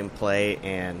you see him play,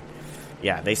 and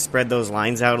yeah, they spread those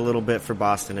lines out a little bit for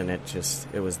Boston, and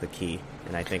it was the key.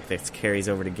 And I think this carries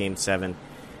over to Game 7.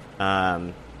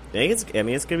 I think it's going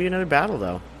to be another battle,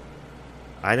 though.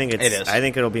 I think it is. I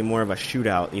think it'll be more of a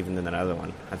shootout even than that other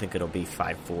one. I think it'll be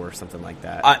 5-4 or something like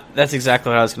that. That's exactly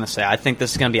what I was going to say. I think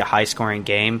this is going to be a high-scoring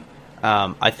game.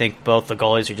 I think both the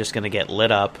goalies are just going to get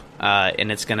lit up,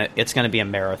 and it's going to be a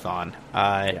marathon.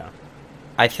 Yeah.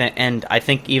 I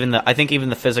think even the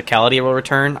physicality will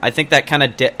return. I think that kind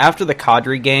of after the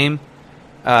Kadri game,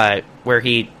 where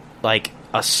he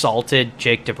assaulted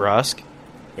Jake DeBrusk.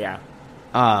 Yeah.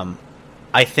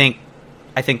 I think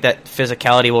that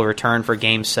physicality will return for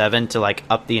Game 7 to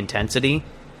up the intensity.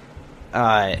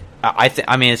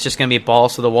 It's just going to be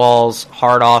balls to the walls,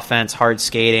 hard offense, hard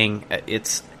skating.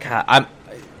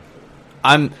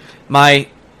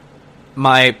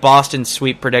 My Boston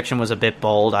sweep prediction was a bit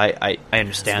bold. I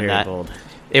understand that. Bold.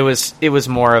 It was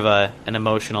more of an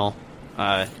emotional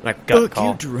gut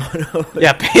call. You, Toronto.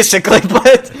 Yeah, basically.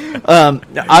 But I'm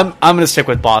going to stick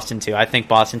with Boston too. I think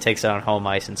Boston takes it on home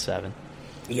ice in 7.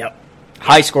 Yep.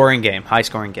 High scoring game. I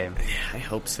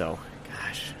hope so.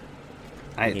 Gosh.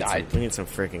 We need some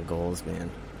freaking goals, man.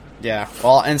 Yeah.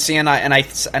 Well, and see, and I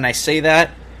say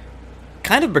that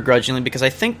kind of begrudgingly because I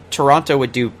think Toronto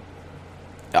would do.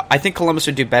 I think Columbus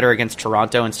would do better against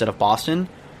Toronto instead of Boston.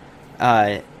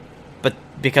 But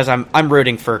because I'm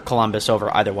rooting for Columbus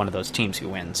over either one of those teams who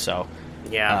wins. So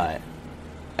yeah.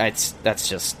 That's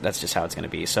just how it's going to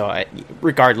be. So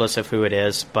regardless of who it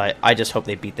is, but I just hope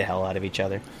they beat the hell out of each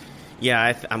other.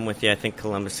 Yeah, I'm with you. I think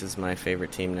Columbus is my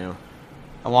favorite team now.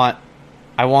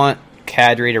 I want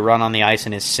Kadri to run on the ice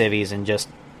in his civvies and just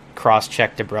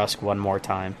cross-check DeBrusque one more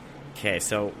time. Okay,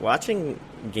 so watching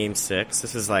Game 6,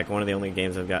 this is like one of the only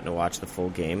games I've gotten to watch the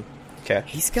full game. Okay.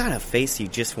 He's got a face you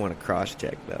just want to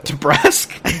cross-check, though.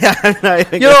 DeBrusque? I'm not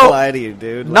even going to lie to you,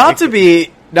 dude. Not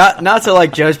to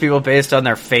like judge people based on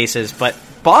their faces, but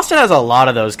Boston has a lot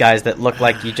of those guys that look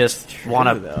like you just want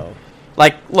to...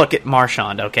 Like, look at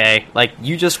Marchand, okay? Like,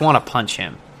 you just want to punch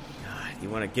him. God, you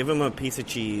want to give him a piece of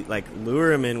cheese, like,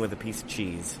 lure him in with a piece of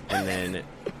cheese, and then,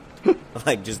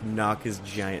 like, just knock his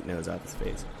giant nose off his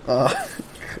face.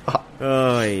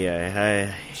 Oh,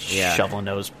 yeah. Shovel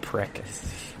nose prick.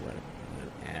 What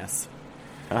an ass.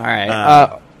 All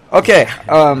right. Okay.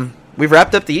 We've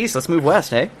wrapped up the East. Let's move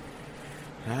west, hey?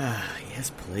 Yes,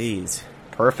 please.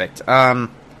 Perfect.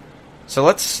 So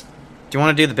let's... Do you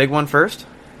want to do the big one first?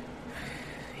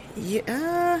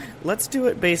 Yeah, let's do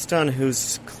it based on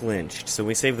who's clinched. So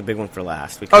we save the big one for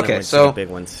last. We kind of went to the big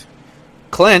ones.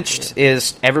 Clinched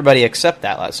is everybody except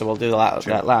that last, so we'll do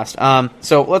that last.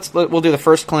 So we'll do the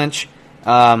first clinch.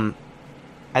 I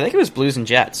think it was Blues and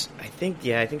Jets. I think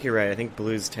you're right. I think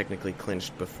Blues technically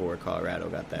clinched before Colorado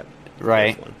got that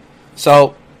right one.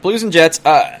 So Blues and Jets.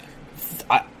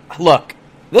 Look,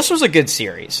 this was a good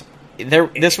series.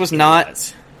 This was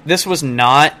not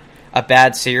a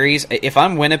bad series. If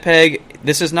I'm Winnipeg,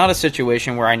 this is not a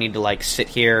situation where I need to like sit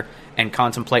here and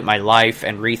contemplate my life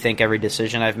and rethink every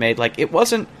decision I've made. Like, it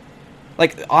wasn't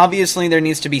like, obviously there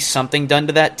needs to be something done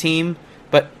to that team,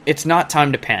 but it's not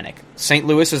time to panic. St.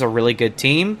 Louis is a really good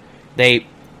team. They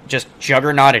just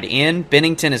juggernauted in.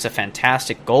 Binnington is a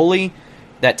fantastic goalie.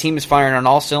 That team is firing on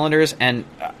all cylinders, and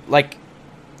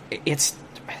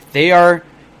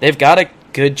they've got a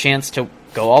good chance to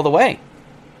go all the way.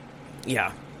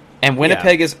 Yeah. And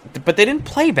Winnipeg but they didn't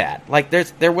play bad. Like,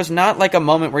 there was not like a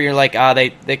moment where you're like,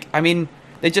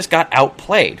 they just got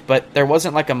outplayed. But there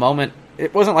wasn't like a moment.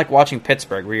 It wasn't like watching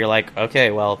Pittsburgh where you're like, okay,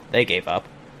 well, they gave up.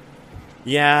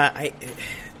 Yeah,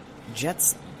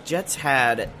 Jets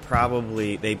had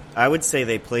probably I would say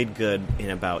they played good in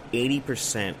about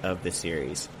 80% of the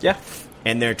series. Yeah,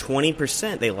 and their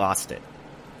 20% they lost it.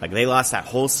 Like, they lost that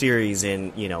whole series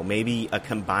in maybe a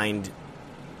combined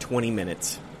 20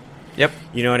 minutes. Yep.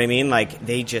 You know what I mean? Like,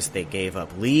 they gave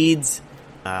up leads.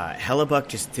 Hellebuck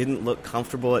just didn't look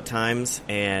comfortable at times,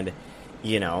 and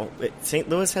St.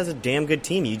 Louis has a damn good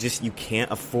team. You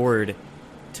can't afford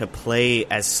to play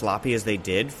as sloppy as they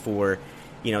did for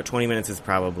 20 minutes is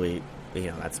probably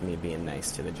that's me being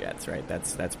nice to the Jets, right?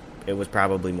 That's it was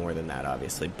probably more than that,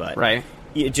 obviously, but right.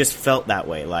 It just felt that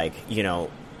way. Like,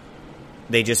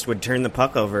 they just would turn the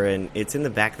puck over and it's in the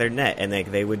back of their net, and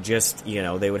they would just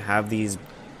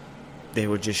they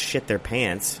would just shit their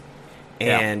pants,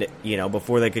 and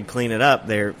before they could clean it up,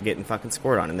 they're getting fucking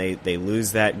scored on, and they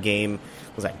lose that game.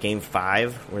 Was that Game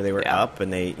 5 where they were up,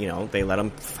 and they let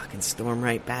them fucking storm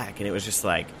right back, and it was just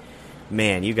like,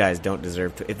 man, you guys don't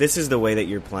deserve to. If this is the way that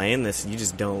you're playing this, you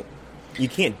just don't. You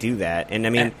can't do that, and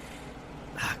I mean,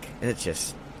 fuck, it's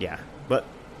just But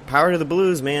power to the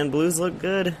Blues, man. Blues look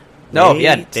good.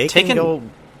 They can go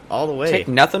all the way. Take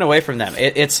nothing away from them.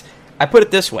 It's I put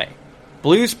it this way.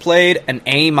 Blues played an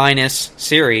A-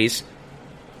 series.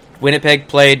 Winnipeg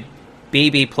played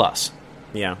BB+.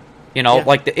 Yeah.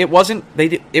 Like it wasn't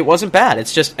bad.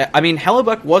 It's just, I mean,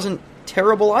 Hellebuck wasn't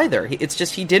terrible either. It's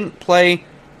just he didn't play.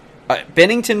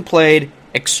 Binnington played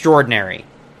extraordinary,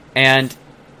 and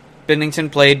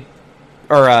Binnington played,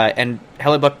 and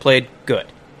Hellebuck played good.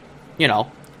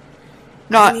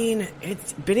 I mean,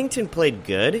 Binnington played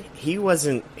good. He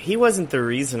wasn't the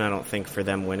reason, I don't think, for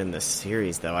them winning this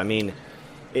series, though. I mean,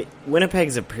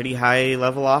 Winnipeg's a pretty high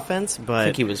level offense, but I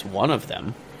think he was one of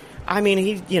them. I mean,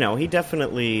 he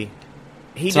definitely.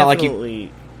 It's not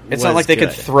like they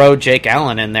could throw Jake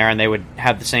Allen in there and they would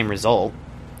have the same result.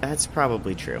 That's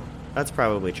probably true.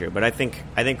 But I think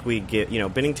we get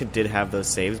Binnington did have those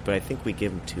saves, but I think we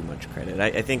give him too much credit.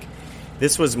 I think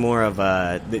this was more of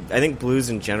I think Blues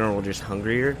in general were just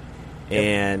hungrier,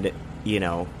 and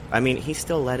I mean, he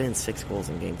still let in 6 goals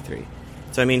in Game 3.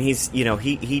 So I mean, he's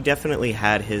he definitely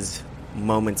had his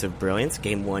moments of brilliance.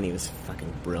 Game 1, he was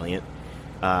fucking brilliant.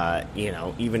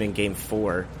 Even in Game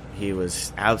 4, he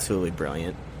was absolutely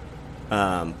brilliant.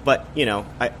 But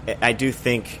I do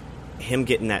think him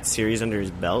getting that series under his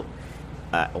belt.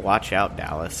 Watch out,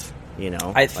 Dallas.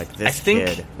 Like this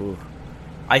kid. Ooh.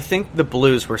 I think the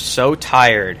Blues were so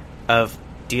tired of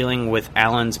dealing with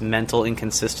Allen's mental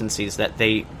inconsistencies that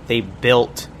they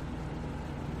built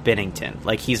Binnington.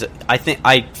 Like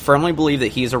I firmly believe that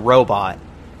he's a robot,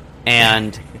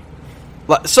 and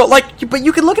so but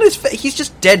you can look at his face. He's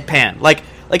just deadpan. Like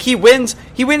he wins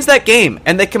that game,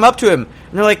 and they come up to him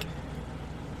and they're like,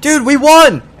 "Dude, we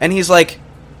won!" And he's like,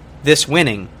 "This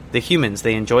winning, the humans,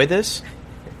 they enjoy this."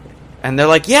 And they're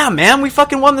like, "Yeah, man, we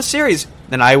fucking won the series.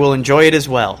 Then I will enjoy it as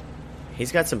well."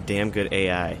 He's got some damn good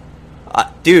AI.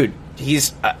 Dude,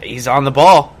 he's on the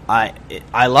ball.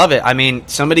 I love it. I mean,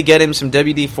 somebody get him some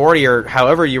WD-40 or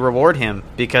however you reward him,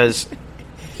 because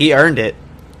he earned it.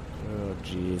 Oh,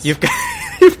 jeez. You've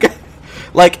got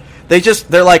like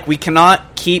they're like, we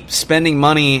cannot keep spending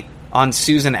money on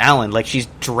Susan Allen. Like, she's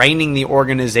draining the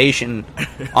organization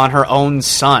on her own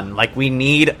son. Like, we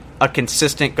need a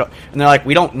consistent and they're like,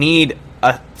 we don't need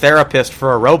a therapist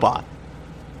for a robot.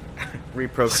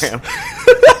 Reprogram.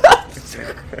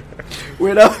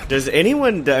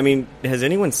 Has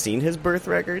anyone seen his birth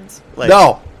records?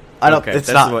 No, I don't. Okay, it's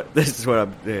not. This is what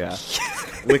I'm. Yeah.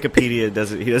 Wikipedia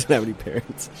doesn't. He doesn't have any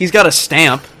parents. He's got a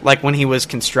stamp, like when he was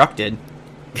constructed.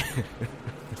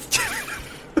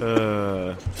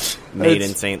 Made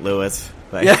in St. Louis.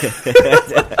 Like, yeah.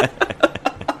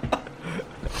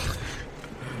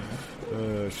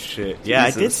 Oh shit! Yeah,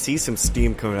 Jesus. I did see some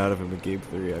steam coming out of him in Game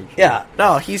 3. Actually. Yeah,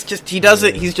 no, he does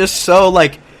it. He's just so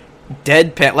like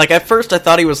deadpan. Like, at first, I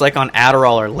thought he was like on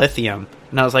Adderall or lithium,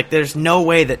 and I was like, "There's no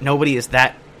way that nobody is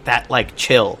that like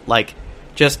chill, like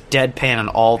just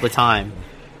deadpan all the time."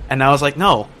 And I was like,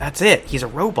 "No, that's it. He's a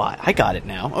robot. I got it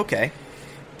now." Okay.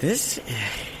 This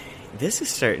is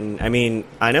certain. I mean,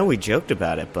 I know we joked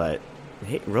about it, but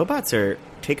hey, robots are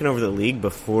taking over the league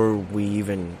before we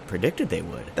even predicted they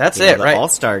would. That's right? The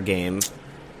All-Star game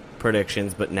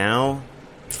predictions, but now,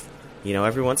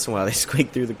 every once in a while they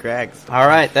squeak through the cracks. All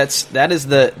right, that's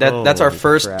our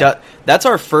first that's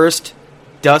our first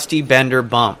Dusty Bender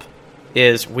bump.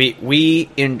 Is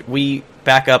we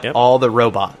back up all the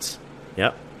robots.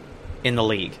 Yep. In the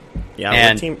league. Yeah,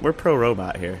 and we're pro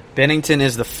robot here. Binnington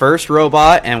is the first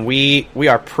robot, and we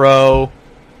are pro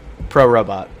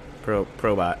robot. Probot.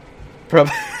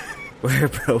 We're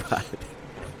probot.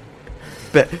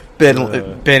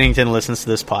 Binnington listens to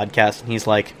this podcast, and he's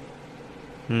like,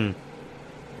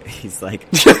 He's like,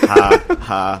 ha,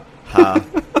 ha, ha.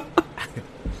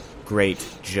 Great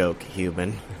joke,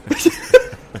 human.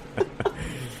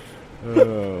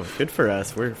 Oh, good for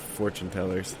us. We're fortune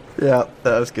tellers. Yeah,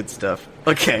 that was good stuff.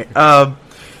 Okay,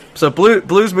 so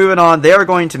Blues moving on. They are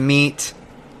going to meet.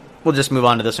 We'll just move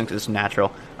on to this one because it's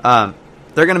natural.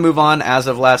 They're going to move on as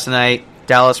of last night.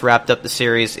 Dallas wrapped up the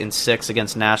series in 6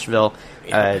 against Nashville.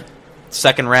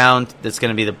 Second round, that's going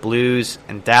to be the Blues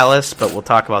and Dallas, but we'll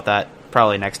talk about that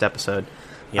probably next episode.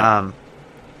 Yeah.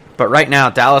 But right now,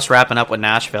 Dallas wrapping up with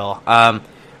Nashville.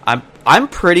 I'm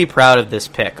pretty proud of this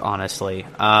pick, honestly.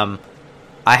 I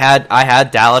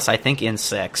had Dallas, I think, in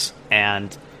 6,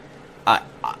 and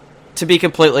to be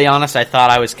completely honest, I thought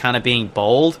I was kind of being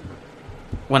bold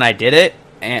when I did it,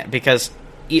 because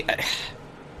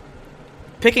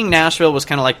picking Nashville was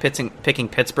kind of like picking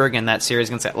Pittsburgh in that series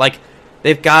against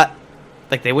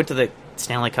they went to the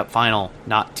Stanley Cup final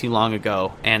not too long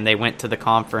ago, and they went to the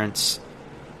conference.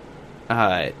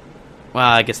 Well,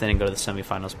 I guess they didn't go to the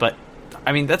semifinals, but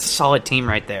I mean, that's a solid team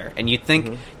right there. And you'd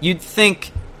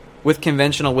think with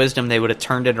conventional wisdom they would have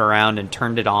turned it around and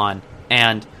turned it on,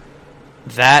 and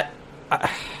that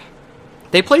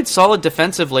they played solid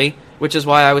defensively, which is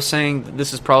why I was saying that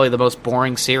this is probably the most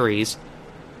boring series,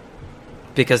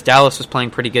 because Dallas was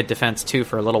playing pretty good defense too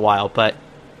for a little while. But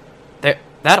that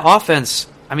offense,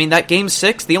 I mean, that Game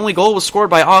 6, the only goal was scored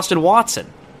by Austin Watson.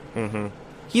 Mm-hmm.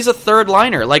 He's a third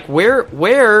liner. Like,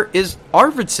 where is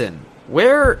Arvidsson?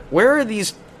 Where are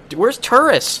these? Where's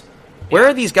Turris? Where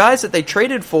are these guys that they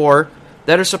traded for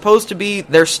that are supposed to be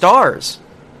their stars?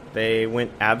 They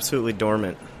went absolutely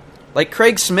dormant. Like,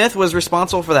 Craig Smith was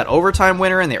responsible for that overtime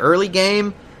winner in the early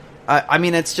game. I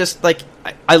mean, it's just like,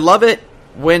 I love it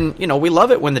when, we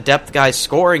love it when the depth guys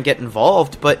score and get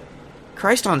involved, but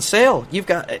Christ on sale,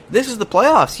 this is the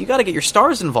playoffs. You got to get your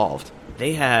stars involved.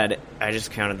 They had, I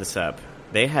just counted this up,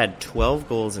 they had 12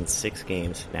 goals in 6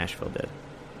 games, Nashville did.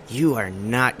 You are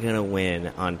not going to win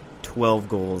on 12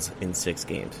 goals in 6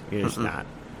 games. You're just not.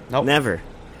 Nope. Never.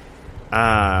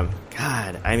 God,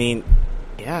 I mean,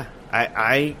 yeah,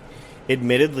 I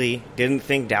admittedly didn't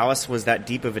think Dallas was that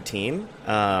deep of a team.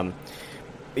 And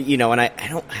I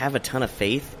don't have a ton of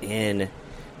faith in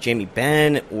Jamie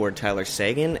Benn or Tyler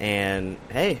Seguin, and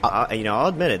hey, I'll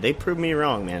admit it, they proved me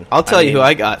wrong, man. I'll tell you who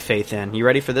I got faith in. You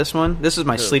ready for this one? This is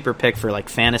my sleeper pick for like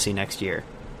fantasy next year.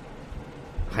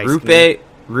 Rupe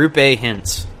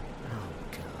Hintz. Oh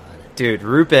God, dude,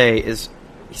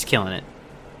 he's killing it.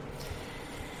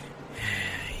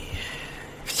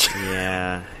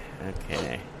 Yeah.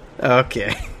 Okay.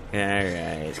 Okay. All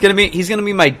right. He's gonna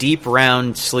be my deep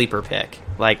round sleeper pick.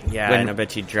 Like, yeah, and I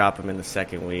bet you drop him in the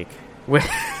second week. When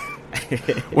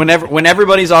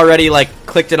everybody's already like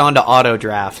clicked it onto auto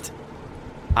draft,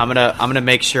 I'm gonna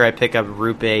make sure I pick up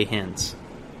Rupe Hintz.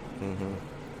 Mm-hmm.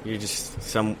 You're just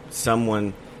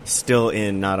someone still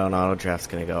in, not on auto draft's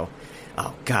gonna go,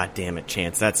 oh God damn it,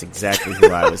 Chance, that's exactly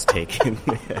who I was taking.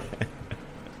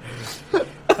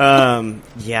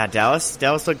 Yeah,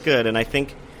 Dallas looked good, and I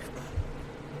think,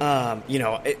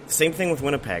 same thing with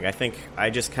Winnipeg. I think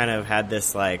I just kind of had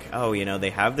this like, they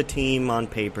have the team on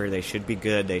paper, they should be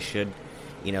good, they should,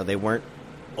 they weren't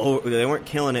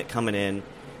killing it coming in,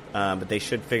 but they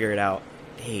should figure it out.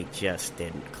 They just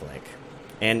didn't click.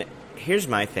 And here's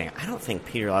my thing: I don't think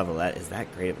Peter Laviolette is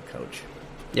that great of a coach.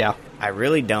 Yeah, I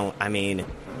really don't. I mean,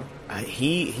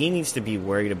 he needs to be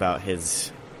worried about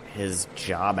his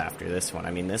job after this one.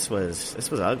 I mean, this was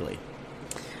ugly.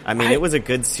 I mean, it was a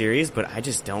good series, but I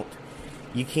just don't.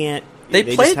 You can't. They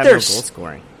played just have no goal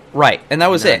scoring, right? And that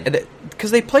was it,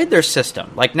 because they played their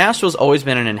system. Like, Nashville's always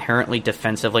been an inherently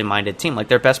defensively minded team. Like,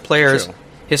 their best players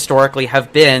historically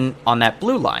have been on that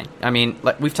blue line. I mean,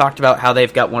 like, we've talked about how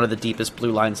they've got one of the deepest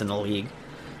blue lines in the league,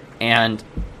 and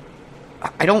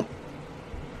I don't.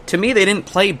 To me, they didn't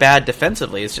play bad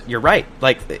defensively. You're right.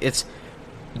 Like,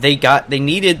 they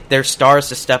needed their stars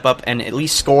to step up and at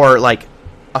least score like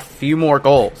a few more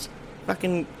goals.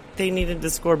 They needed to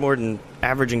score more than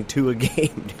averaging 2 a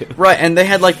game, dude. Right, and they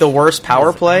had like the worst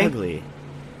power play. Ugly.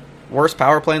 Worst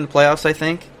power play in the playoffs, I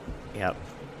think. Yep.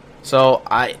 So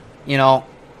I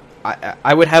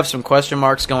would have some question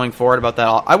marks going forward about that.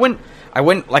 I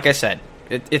wouldn't. Like I said,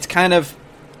 it's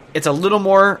a little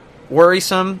more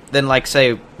worrisome than, like,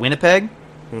 say, Winnipeg,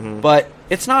 but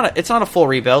it's not a full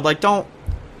rebuild. Like, don't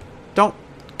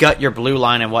gut your blue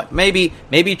line and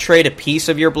maybe trade a piece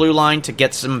of your blue line to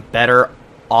get some better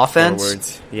offense.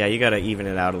 Forwards. Yeah, you got to even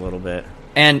it out a little bit,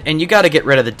 and you got to get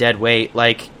rid of the dead weight.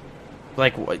 Like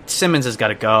Simmons has got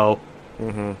to go.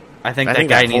 Mm-hmm. I think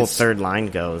that whole third line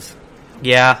goes.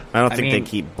 Yeah, I don't think they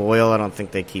keep Boyle. I don't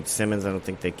think they keep Simmons. I don't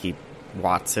think they keep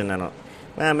Watson.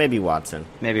 Maybe Watson.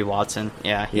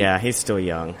 Yeah, he's still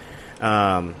young.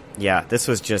 This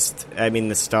was just. I mean,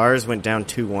 the Stars went down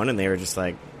 2-1, and they were just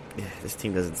like, this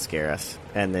team doesn't scare us,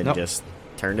 and then just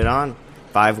turned it on.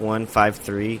 5-1,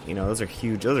 5-3. Those are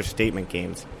huge. Those are statement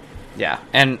games. Yeah,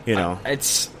 and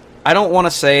I don't want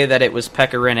to say that it was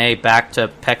Pekka Rinne back to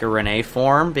Pekka Rinne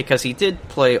form, because he did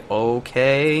play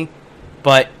okay,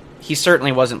 but he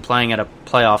certainly wasn't playing at a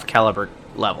playoff caliber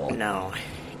level. No.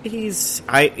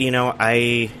 I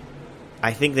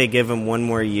think they give him one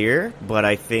more year, but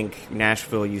I think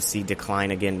Nashville, you see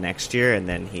decline again next year, and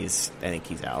then I think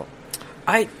he's out.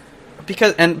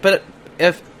 But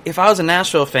if I was a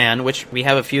Nashville fan, which we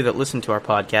have a few that listen to our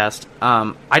podcast,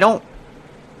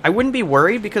 I wouldn't be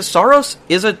worried, because Saros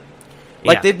is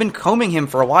they've been combing him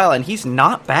for a while, and he's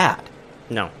not bad.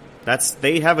 No.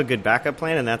 They have a good backup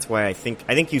plan, and that's why I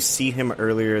think you see him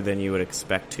earlier than you would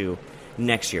expect to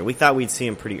next year. We thought we'd see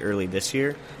him pretty early this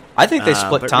year. I think they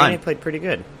split time. They played pretty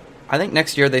good. I think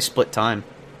next year they split time.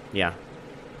 Yeah,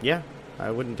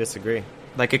 I wouldn't disagree.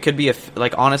 Like, it could be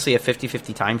honestly a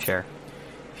 50-50 timeshare.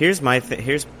 Here's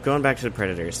going back to the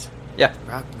Predators. Yeah,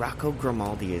 Rocco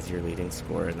Grimaldi is your leading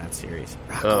scorer in that series.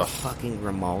 Fucking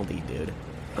Grimaldi, dude.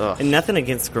 Ugh. And nothing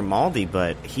against Grimaldi,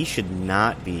 but he should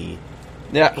not be.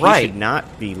 Yeah, he right. should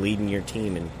not be leading your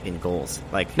team in goals.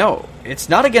 Like, no, it's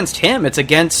not against him. It's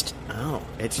against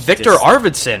it's Victor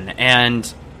Arvidsson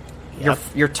and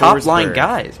your top line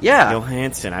guys. Yeah,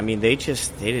 Johansson. I mean, they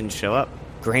didn't show up.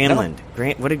 Granlund.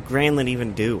 No. What did Granlund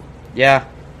even do? Yeah,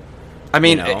 I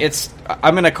mean,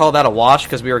 I'm going to call that a wash,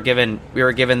 because we were given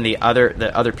the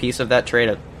other piece of that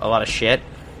trade a lot of shit,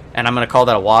 and I'm going to call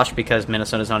that a wash because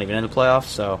Minnesota's not even in the playoffs.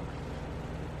 So,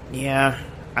 yeah,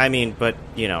 I mean, but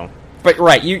But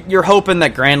right, you're hoping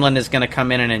that Granlund is going to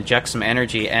come in and inject some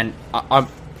energy, and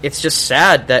it's just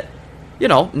sad that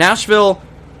Nashville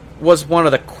was one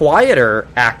of the quieter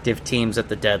active teams at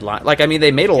the deadline. Like, I mean,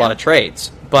 they made a lot of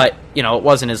trades, but it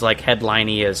wasn't as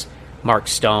headliney as Mark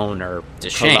Stone or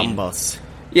Duchesne. Columbus.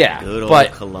 Yeah, good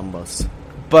old Columbus.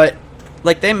 But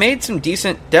they made some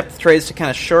decent depth trades to kind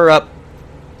of shore up,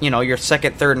 your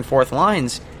second, third, and fourth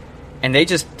lines, and they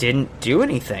just didn't do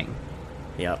anything.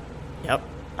 Yep.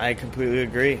 I completely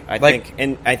agree. I think,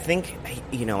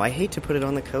 you know, I hate to put it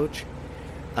on the coach,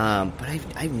 but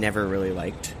I've never really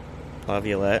liked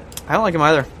Laviolette. I don't like him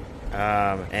either.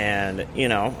 And, you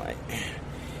know,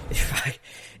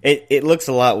 it looks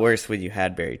a lot worse when you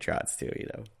had Barry Trotz, too, you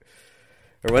know.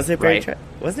 Or was it Barry Trotz?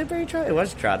 Wasn't it Barry Trotz? It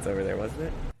was Trotz over there, wasn't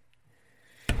it?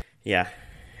 Yeah.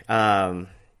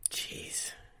 Jeez.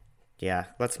 Yeah,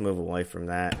 let's move away from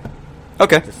that.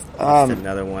 Okay. Just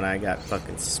another one I got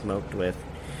fucking smoked with.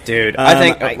 Dude,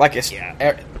 I think,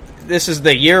 this is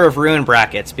the year of ruined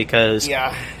brackets, because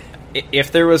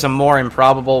if there was a more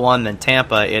improbable one than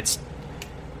Tampa, it's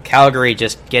Calgary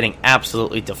just getting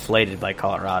absolutely deflated by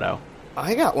Colorado.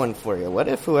 I got one for you. What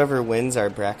if whoever wins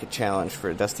our bracket challenge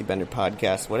for Dusty Bender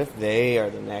podcast, what if they are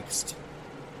the next,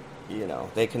 you know,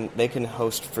 they can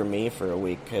host for me for a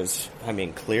week, because, I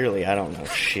mean, clearly I don't know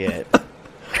shit.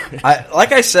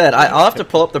 Like I said, I'll have to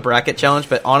pull up the bracket challenge,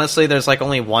 but honestly, there's like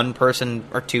only one person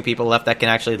or two people left that can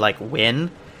actually like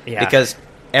win, because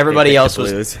everybody else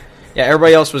was. Yeah,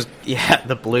 everybody else was. Yeah,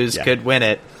 the Blues could win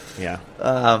it. Yeah.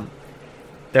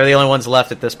 They're the only ones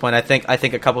left at this point. I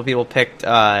think a couple people picked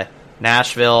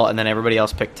Nashville, and then everybody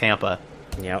else picked Tampa.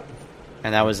 Yep.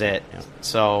 And that was it. Yep.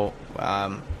 So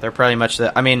they're pretty much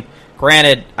the. I mean,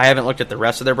 granted, I haven't looked at the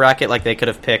rest of their bracket. Like, they could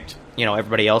have picked, you know,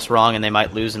 everybody else wrong, and they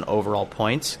might lose in overall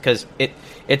points, because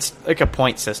it's like a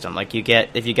point system. Like,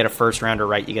 if you get a first rounder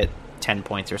right, you get 10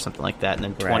 points or something like that, and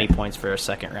then 20 points for a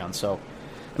second round. So,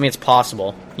 I mean, it's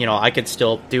possible. You know, I could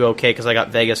still do okay because I got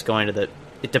Vegas going to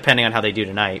depending on how they do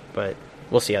tonight, but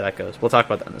we'll see how that goes. We'll talk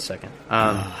about that in a second.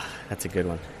 That's a good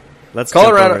one. Let's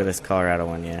Colorado, jump over to this Colorado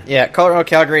one, yeah. Yeah, Colorado,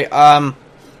 Calgary. In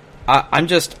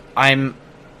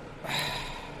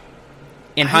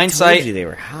hindsight, I told you they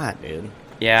were hot, dude.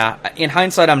 Yeah, in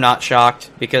hindsight, I'm not shocked,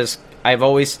 because I've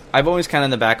always kind of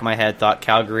in the back of my head thought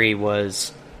Calgary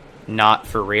was not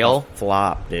for real.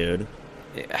 Flop, dude.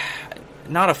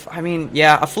 A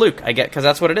fluke. I get, because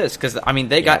that's what it is. Because I mean,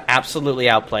 they got absolutely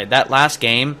outplayed. That last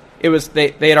game, it was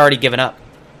they had already given up.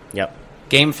 Yep.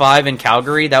 Game 5 in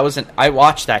Calgary, I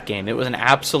watched that game. It was an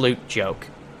absolute joke.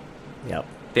 Yep.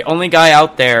 The only guy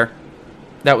out there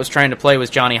that was trying to play was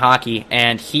Johnny Hockey,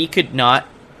 and he could not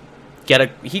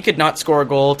score a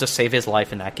goal to save his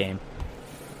life in that game.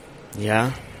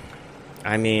 Yeah.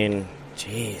 I mean,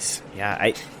 jeez.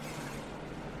 Yeah,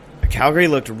 Calgary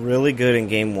looked really good in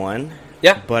game 1.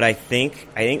 Yeah. But I think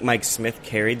Mike Smith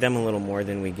carried them a little more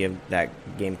than we give that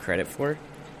game credit for.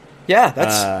 Yeah,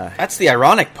 that's the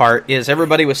ironic part, is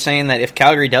everybody was saying that if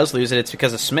Calgary does lose it, it's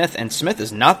because of Smith, and Smith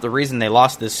is not the reason they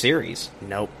lost this series.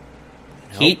 Nope.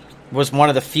 He was one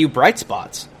of the few bright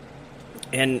spots.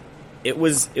 And it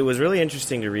was really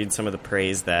interesting to read some of the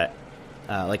praise that,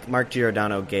 like, Mark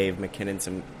Giordano gave McKinnon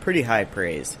some pretty high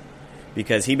praise,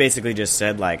 because he basically just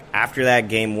said, like, after that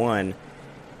game 1,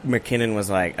 McKinnon was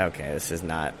like, okay, this is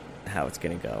not how it's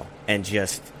going to go. And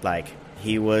just, like,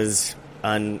 he was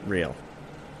unreal,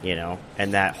 you know?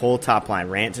 And that whole top line,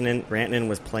 Rantanen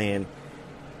was playing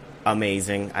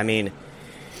amazing. I mean,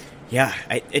 yeah,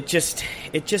 it just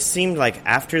seemed like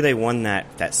after they won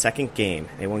that second game,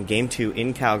 they won game 2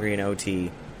 in Calgary in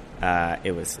OT,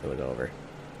 it was over.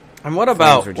 And what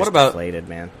about deflated,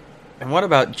 man? And what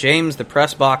about James the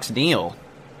Press Box Neal?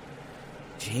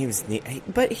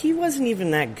 But he wasn't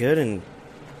even that good in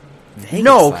Vegas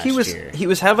last year. He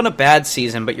was having a bad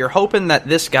season, but you're hoping that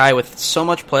this guy with so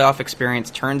much playoff experience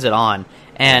turns it on.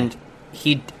 And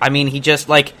he just,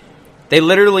 like, they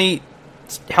literally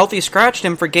healthy scratched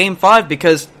him for game 5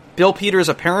 because Bill Peters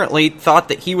apparently thought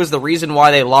that he was the reason why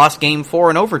they lost game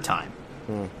 4 in overtime.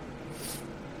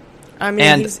 I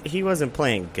mean, he wasn't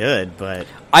playing good, but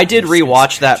I did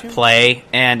rewatch that play,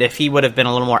 and if he would have been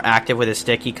a little more active with his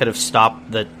stick, he could have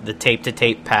stopped the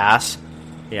tape-to-tape pass.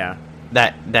 Yeah,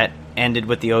 that ended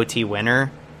with the OT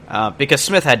winner, because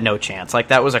Smith had no chance. Like,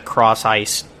 that was a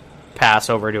cross-ice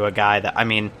pass over to a guy that, I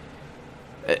mean,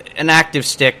 an active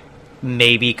stick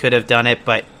maybe could have done it,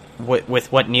 but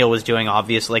with what Neal was doing,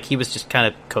 obviously, like, he was just kind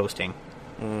of coasting.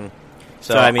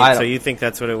 So I mean, so you think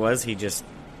that's what it was? He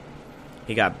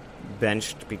got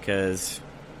benched because,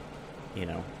 you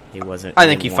know, he wasn't. I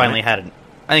think he finally had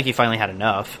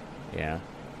enough. Yeah.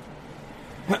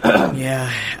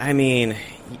 Yeah. I mean,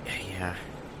 yeah.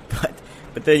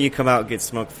 But then you come out and get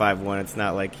smoked 5-1. It's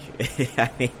not like,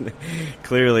 I mean,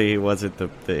 clearly he wasn't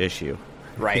the issue.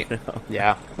 Right. You know?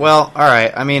 Yeah. Well, all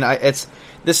right. I mean,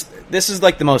 this is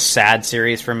like the most sad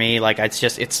series for me. Like,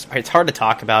 it's hard to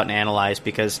talk about and analyze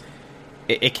because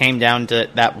it came down to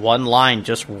that one line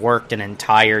just worked an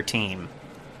entire team.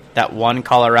 That one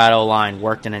Colorado line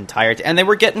worked an entire team. And they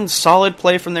were getting solid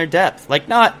play from their depth. Like,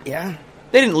 they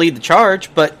didn't lead the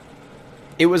charge, but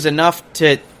it was enough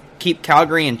to keep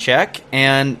Calgary in check,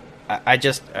 and I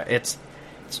just it's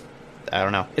I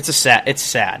don't know. It's sad.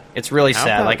 It's really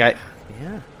sad.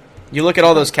 Yeah. You look at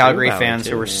all those Calgary Valley fans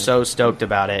too, who were man. so stoked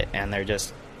about it, and they're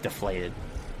just deflated.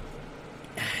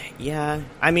 Yeah,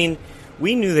 I mean,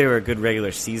 we knew they were a good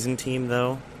regular season team,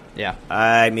 though. Yeah.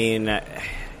 I mean, I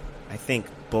think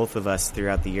both of us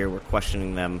throughout the year were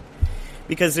questioning them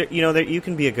because you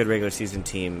can be a good regular season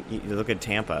team. You look at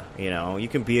Tampa. You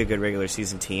can be a good regular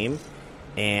season team,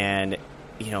 and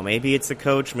maybe it's the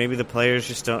coach, maybe the players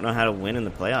just don't know how to win in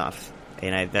the playoffs.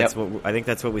 And I think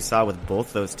that's what we saw with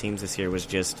both those teams this year was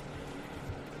just,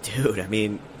 dude. I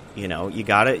mean, you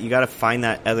gotta find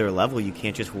that other level. You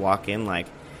can't just walk in like,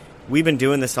 we've been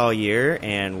doing this all year,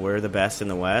 and we're the best in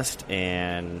the West,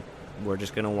 and we're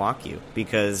just going to walk you.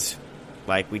 Because,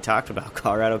 like we talked about,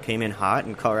 Colorado came in hot,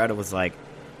 and Colorado was like,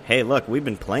 hey, look, we've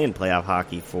been playing playoff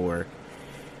hockey for,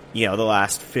 the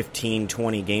last 15,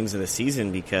 20 games of the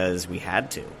season because we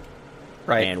had to.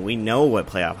 Right. And we know what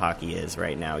playoff hockey is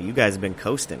right now. You guys have been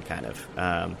coasting, kind of.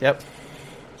 Yep.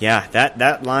 Yeah,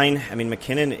 that line, I mean,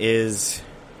 McKinnon is,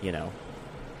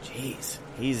 jeez,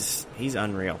 he's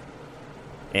unreal.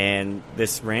 And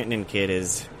this Rantanen kid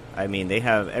is, I mean, they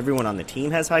have, everyone on the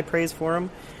team has high praise for him,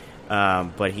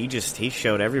 but he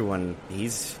showed everyone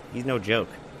he's no joke.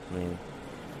 I mean,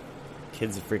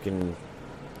 kid's a freaking,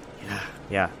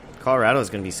 yeah. Colorado's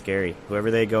going to be scary.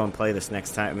 Whoever they go and play this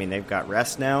next time, I mean, they've got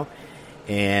rest now,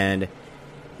 and,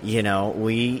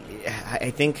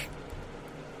 I think,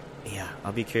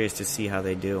 I'll be curious to see how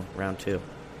they do round 2.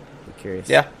 I'm curious.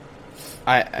 Yeah.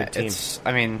 It's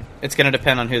going to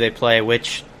depend on who they play,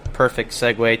 which perfect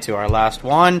segue to our last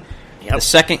one. Yep. The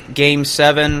second Game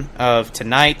 7 of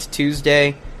tonight,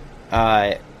 Tuesday.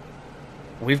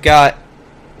 We've got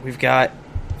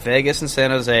Vegas and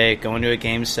San Jose going to a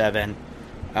Game 7.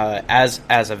 As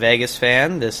a Vegas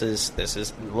fan, this is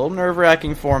a little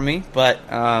nerve-wracking for me, but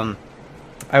I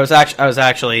was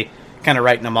actually kind of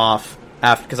writing them off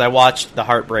after, because I watched the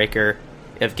heartbreaker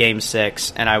of Game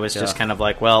 6, and I was just kind of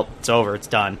like, well, it's over, it's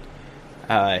done.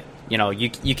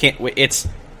 You can't. It's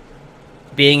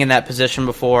being in that position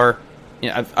before.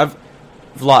 I've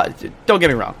lost. Don't get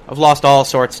me wrong. I've lost all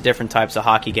sorts of different types of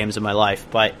hockey games in my life,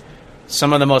 but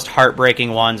some of the most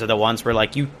heartbreaking ones are the ones where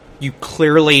like you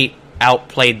clearly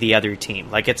outplayed the other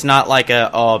team. Like, it's not like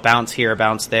a bounce here, a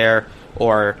bounce there,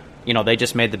 or they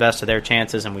just made the best of their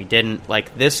chances and we didn't.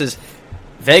 Like, this is.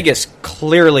 Vegas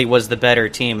clearly was the better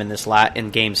team in this in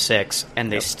Game 6,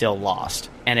 and they still lost.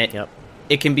 And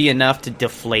it can be enough to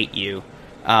deflate you.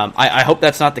 I hope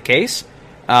that's not the case.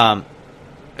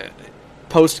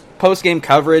 Post game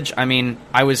coverage, I mean,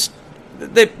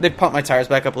 they pumped my tires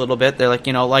back up a little bit. They're like,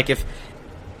 if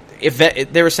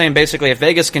they were saying basically if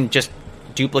Vegas can just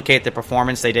duplicate the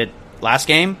performance they did last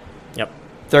game,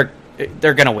 they're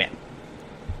gonna win.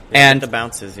 And the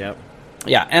bounces,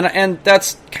 Yeah, and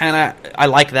that's kind of, I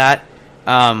like that,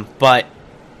 but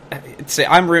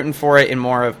I'm rooting for it in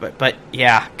more of, but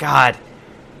yeah, God,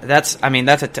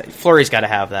 Fleury's got to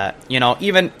have that.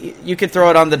 Even you could throw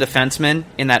it on the defenseman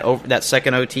in that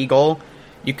second OT goal.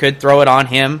 You could throw it on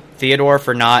him, Theodore,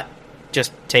 for not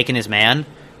just taking his man,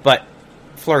 but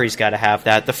Fleury's got to have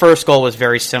that. The first goal was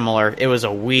very similar. It was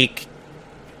a weak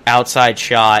outside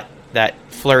shot that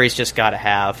Fleury's just got to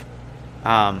have.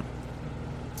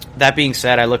 That being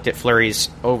said, I looked at Fleury's.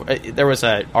 There was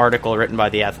an article written by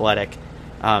The Athletic,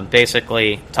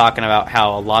 basically talking about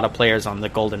how a lot of players on the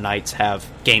Golden Knights have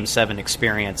Game 7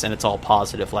 experience, and it's all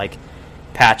positive. Like,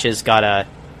 Patches got a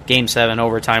Game 7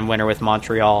 overtime winner with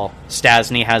Montreal.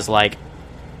 Stasny has like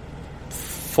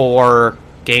 4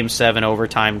 Game 7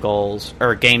 overtime goals,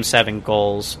 or Game 7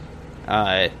 goals.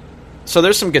 So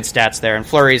there's some good stats there, and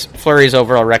Fleury's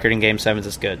overall record in Game 7s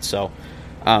is good. So.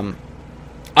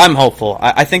 I'm hopeful.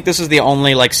 I think this is the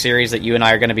only series that you and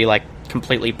I are going to be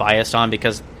completely biased on,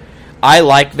 because I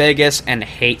like Vegas and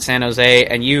hate San Jose,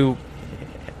 and you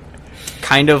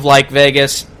kind of like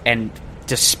Vegas and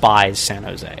despise San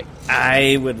Jose.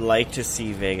 I would like to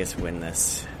see Vegas win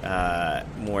this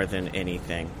more than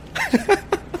anything.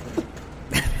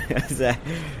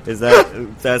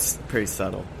 That's pretty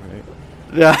subtle, right?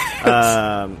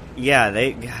 Yeah.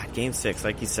 Game 6,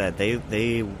 like you said,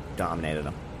 they dominated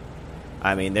them.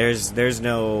 I mean, there's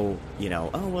no,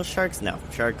 Sharks. No,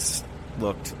 Sharks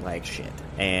looked like shit,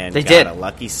 and they got did a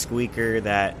lucky squeaker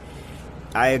that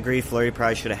I agree Fleury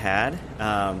probably should have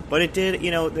had, but it did,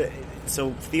 so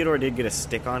Theodore did get a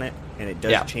stick on it, and it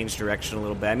does change direction a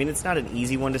little bit. I mean, it's not an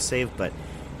easy one to save, but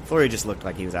Fleury just looked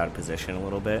like he was out of position a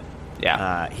little bit.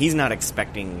 Yeah, he's not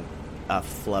expecting a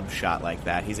flub shot like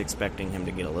that. He's expecting him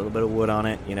to get a little bit of wood on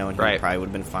it, and he probably would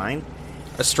have been fine.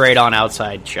 a straight-on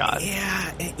outside shot.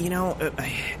 Yeah,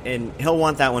 and he'll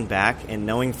want that one back. And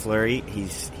knowing Fleury,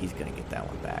 he's going to get that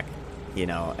one back.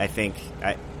 I think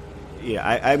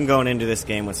I'm going into this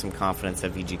game with some confidence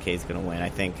that VGK is going to win. I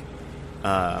think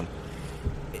I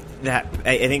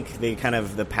think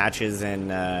the patches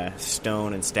and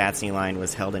Stone and Statsny line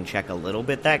was held in check a little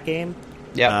bit that game.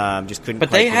 Yeah, just couldn't. But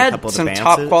quite they get a had couple of some the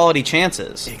top bounces. quality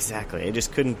chances. Exactly, they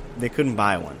just couldn't. They couldn't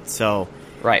buy one. So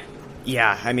right.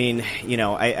 Yeah, I mean,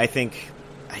 I think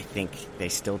they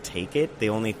still take it. The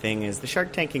only thing is the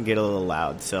Shark Tank can get a little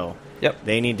loud. So yep.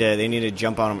 they need to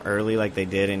jump on them early like they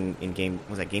did in game.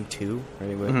 Was that game 2?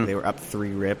 Right? They were up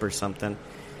 3-rip or something.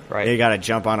 Right. They got to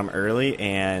jump on them early,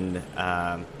 and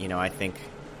I think.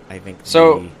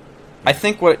 So, I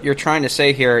think what you're trying to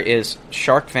say here is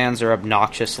Shark fans are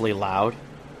obnoxiously loud.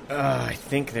 I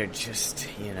think they're just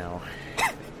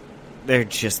they're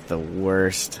just the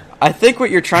worst. I think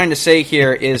what you're trying to say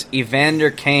here is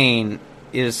Evander Kane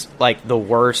is like the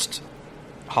worst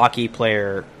hockey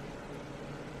player,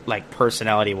 like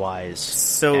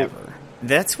personality-wise, ever.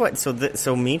 That's what.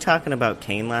 So me talking about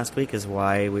Kane last week is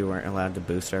why we weren't allowed to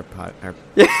boost our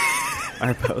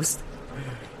our post.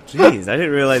 Jeez, I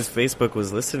didn't realize Facebook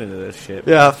was listening to this shit.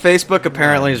 Yeah, Facebook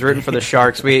apparently is rooting for the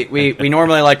Sharks. We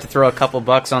normally like to throw a couple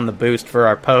bucks on the boost for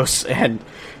our posts, and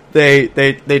they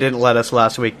didn't let us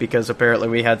last week because apparently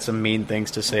we had some mean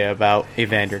things to say about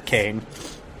Evander Kane.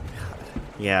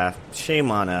 Yeah,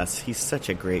 shame on us. He's such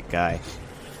a great guy.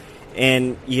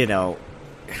 And,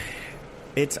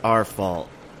 it's our fault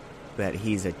that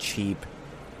he's a cheap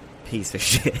piece of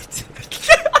shit.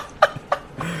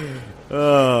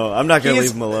 Oh, I'm not going to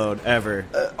leave him alone ever.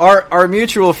 Our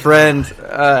mutual friend,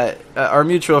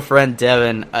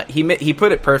 Devin, he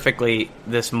put it perfectly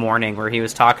this morning where he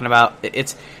was talking about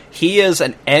he is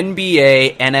an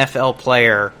NBA NFL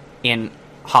player in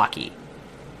hockey,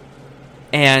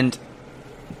 and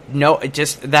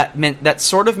that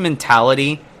sort of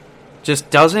mentality just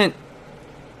doesn't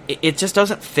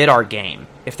fit our game,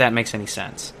 if that makes any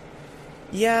sense.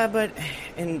 Yeah, but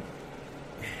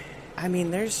I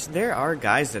mean, there are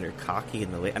guys that are cocky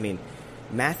in the league. I mean,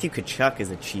 Matthew Tkachuk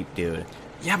is a cheap dude.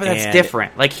 Yeah, but that's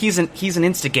different. Like he's an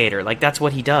instigator. Like that's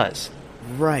what he does.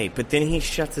 Right, but then he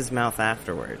shuts his mouth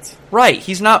afterwards. Right,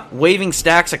 he's not waving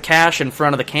stacks of cash in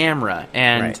front of the camera,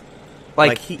 and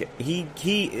right. he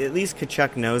at least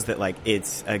Tkachuk knows that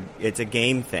it's a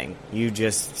game thing. You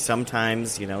just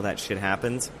sometimes that shit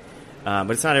happens,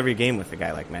 but it's not every game with a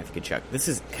guy like Matthew Tkachuk. This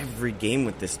is every game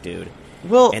with this dude.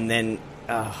 Well, and then.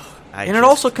 It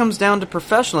also comes down to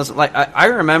professionalism. Like I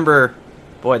remember,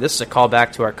 boy, this is a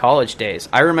callback to our college days.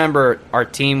 I remember our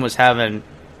team we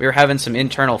were having some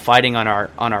internal fighting on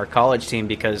our college team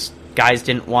because guys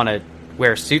didn't want to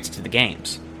wear suits to the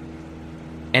games,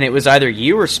 and it was either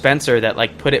you or Spencer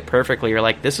that put it perfectly. You're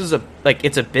like, this is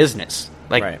it's a business.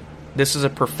 This is a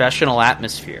professional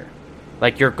atmosphere.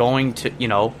 You're going to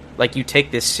you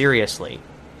take this seriously,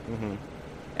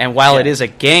 and while it is a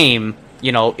game.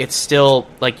 It's still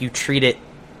you treat it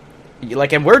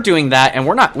and we're doing that, and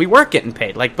we weren't getting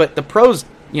paid. But the pros,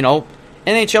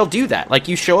 NHL do that.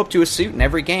 You show up to a suit in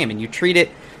every game, and you treat it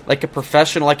like a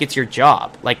professional, like it's your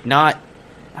job. Not,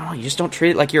 I don't know, you just don't treat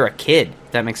it like you're a kid.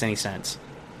 If that makes any sense.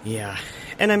 Yeah,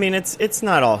 and I mean it's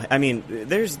not all. I mean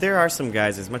there are some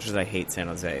guys. As much as I hate San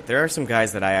Jose, there are some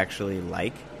guys that I actually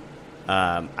like.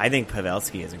 I think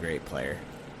Pavelski is a great player.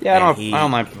 Yeah, I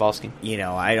don't mind Pavelski.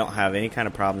 I don't have any kind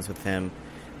of problems with him.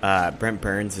 Brent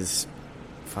Burns is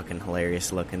fucking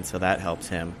hilarious looking, so that helps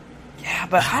him. Yeah,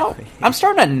 but I'm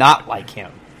starting to not like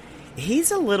him. He's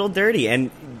a little dirty.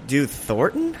 And, dude,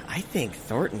 Thornton? I think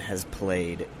Thornton has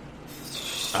played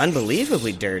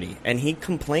unbelievably dirty. And he's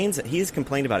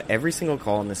complained about every single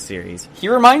call in this series. He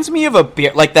reminds me of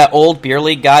that old beer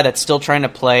league guy that's still trying to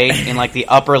play in, the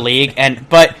upper league.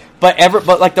 But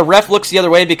the ref looks the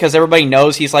other way because everybody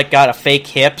knows he's got a fake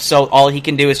hip, so all he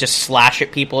can do is just slash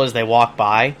at people as they walk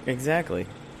by. Exactly.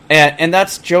 And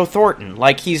that's Joe Thornton.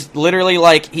 He's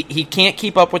literally he can't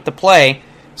keep up with the play,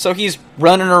 so he's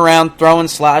running around throwing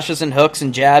slashes and hooks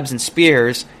and jabs and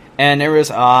spears. And there was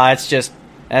that's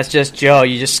just Joe.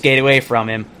 You just skate away from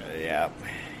him. Yeah.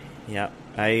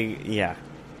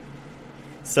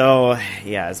 So,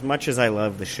 yeah, as much as I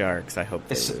love the Sharks, I hope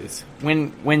they lose.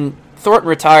 When Thornton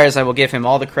retires, I will give him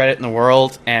all the credit in the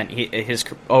world and his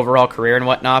overall career and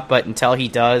whatnot, but until he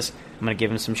does, I'm going to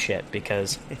give him some shit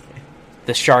because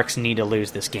the Sharks need to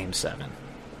lose this Game 7.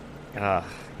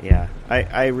 Yeah.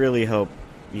 I really hope,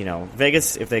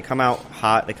 Vegas, if they come out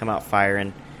hot, they come out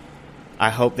firing, I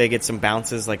hope they get some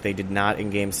bounces like they did not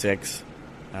in Game 6.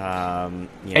 I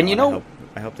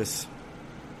hope this...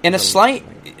 In a slight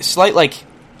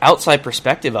outside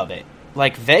perspective of it.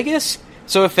 Like Vegas,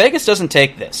 so if Vegas doesn't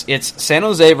take this, it's San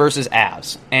Jose versus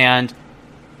Avs. And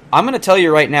I'm going to tell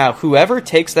you right now, whoever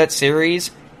takes that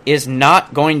series is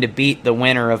not going to beat the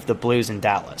winner of the Blues in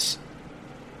Dallas.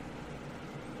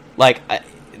 Like,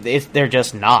 they're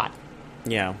just not.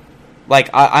 Yeah. Like,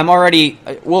 I'm already...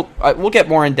 We'll get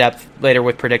more in-depth later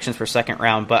with predictions for second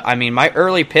round, but, I mean, my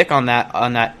early pick on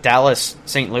that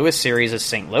Dallas-St. Louis series is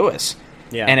St. Louis.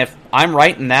 Yeah. And if I'm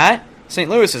right in that, St.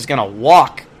 Louis is going to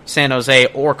walk San Jose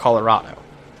or Colorado.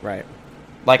 Right.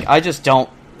 Like, I just don't...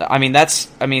 I mean,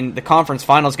 the conference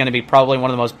final is going to be probably one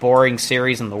of the most boring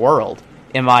series in the world,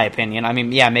 in my opinion. I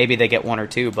mean, yeah, maybe they get one or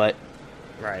two, but...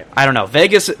 Right. I don't know.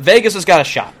 Vegas has got a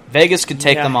shot. Vegas could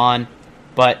take them on,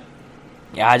 but...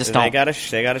 Yeah, I just don't. They got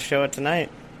to show it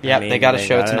tonight. Yeah, they got to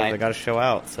show it tonight. They got to show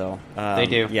out. So they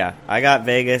do. Yeah, I got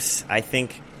Vegas. I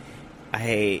think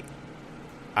I'm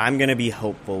going to be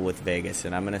hopeful with Vegas,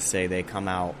 and I'm going to say they come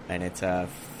out and it's a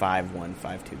 5-1,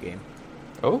 5-2 game.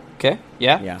 Oh, okay.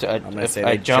 Yeah. Yeah. I'm going to say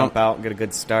they jump out, get a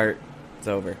good start. It's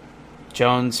over.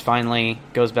 Jones finally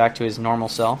goes back to his normal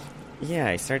self. Yeah,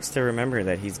 he starts to remember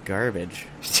that he's garbage.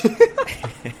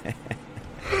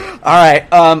 All right,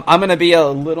 I'm going to be a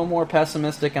little more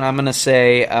pessimistic, and I'm going to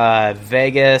say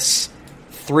Vegas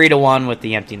 3-1 with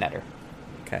the empty netter.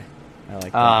 Okay, I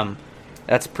like that.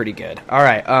 That's pretty good. All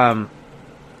right,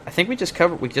 I think we just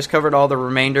covered all the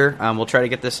remainder. We'll try to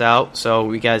get this out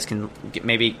so you guys can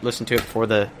maybe listen to it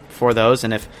before those,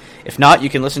 and if not,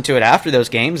 you can listen to it after those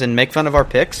games and make fun of our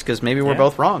picks because maybe we're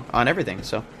both wrong on everything.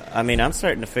 So I mean, I'm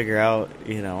starting to figure out,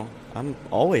 I'm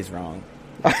always wrong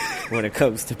when it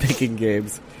comes to picking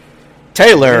games.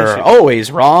 Taylor,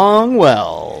 always wrong,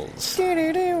 Wells.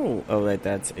 Oh,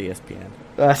 that's ESPN.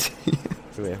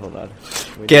 Wait, hold on.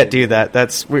 Can't do that.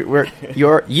 That's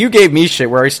you gave me shit.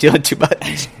 We're already stealing too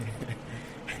much.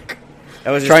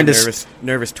 That was just a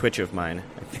nervous twitch of mine.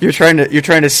 You're trying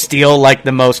to steal like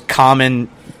the most common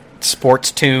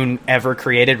sports tune ever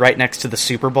created, right next to the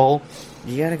Super Bowl.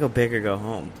 You gotta go big or go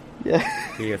home. Yeah.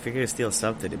 If you're gonna steal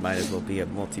something, it might as well be a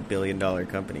multi-billion-dollar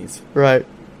companies. Right.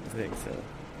 I think so.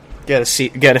 Get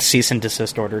a cease and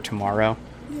desist order tomorrow.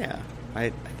 Yeah.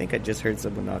 I think I just heard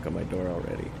someone knock on my door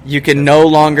already. You can no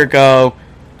longer go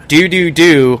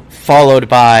do followed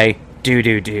by do.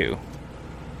 Do.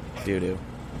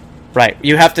 Right.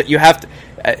 You have to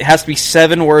it has to be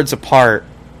 7 words apart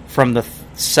from the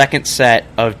second set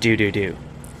of do.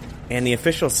 And the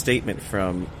official statement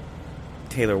from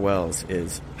Taylor Wells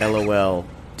is LOL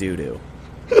doo-doo.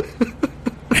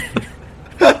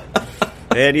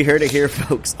 And you heard it here,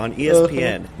 folks, on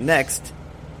ESPN. Next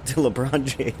to LeBron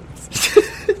James.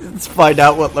 Let's find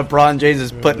out what LeBron James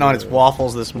is putting on his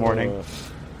waffles this morning.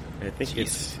 I think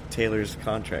it's Taylor's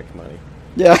contract money.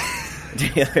 Yeah.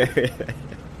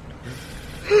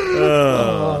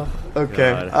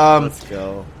 Okay. Let's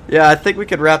go. Yeah, I think we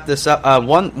could wrap this up.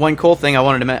 One cool thing I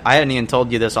wanted to mention, I hadn't even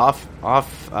told you this off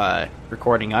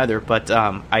recording either, but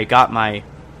I got my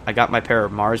pair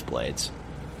of Mars blades.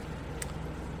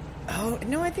 Oh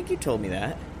no, I think you told me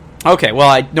that. Okay, well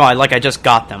I just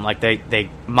got them. Like they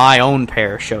my own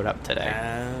pair showed up today.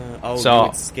 So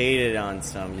you skated on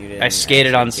some. You didn't. I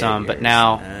skated on some, but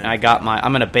now I got my.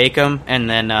 I'm gonna bake them and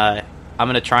then I'm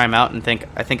gonna try them out and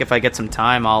I think if I get some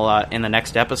time, I'll in the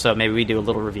next episode maybe we do a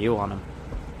little review on them.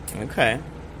 Okay,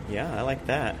 yeah, I like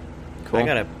that. Cool. I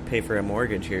gotta pay for a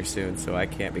mortgage here soon, so I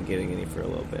can't be getting any for a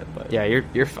little bit. But yeah,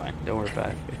 you're fine. Don't worry about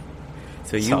it.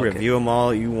 So you review them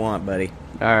all you want, buddy.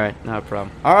 All right, no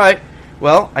problem. All right,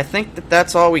 well, I think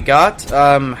that's all we got.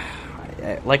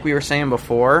 Like we were saying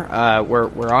before,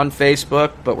 we're on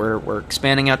Facebook, but we're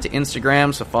expanding out to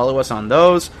Instagram, so follow us on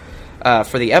those.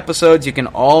 For the episodes, you can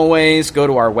always go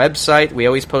to our website. We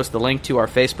always post the link to our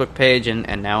Facebook page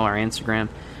and now our Instagram.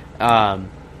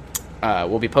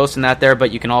 We'll be posting that there, but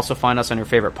you can also find us on your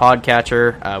favorite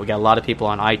podcatcher. We got a lot of people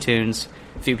on iTunes,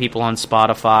 a few people on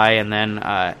Spotify, and then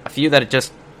a few that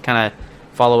just kind of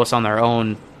follow us on their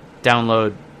own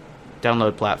download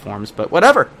platforms. But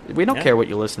whatever, we don't care what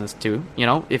you listen to.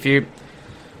 If you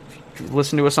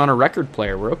listen to us on a record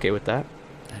player, we're okay with that.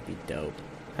 That'd be dope.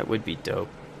 That would be dope.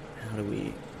 I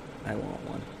want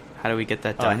one. How do we get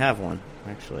that done? I have one,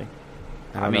 actually.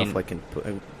 I don't know if I can put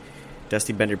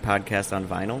Dusty Bender podcast on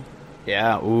vinyl.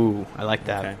 Yeah, ooh, I like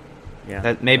that. Okay.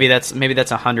 Yeah. Maybe that's a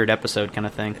 100 episode kind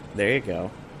of thing. There you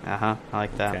go. I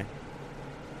like that. Okay.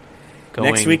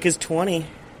 Next week is 20.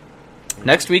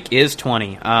 Next week is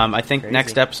 20. I think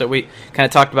next episode we kind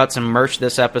of talked about some merch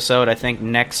this episode. I think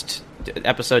next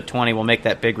episode 20 we'll make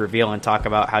that big reveal and talk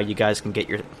about how you guys can get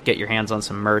your hands on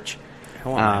some merch. I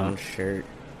want my own shirt.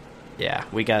 Yeah,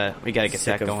 we gotta get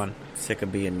that going. Sick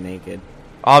of being naked.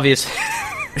 Obviously,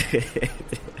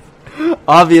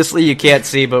 Obviously, you can't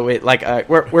see, but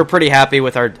we're pretty happy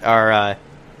with our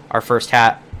first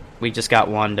hat. We just got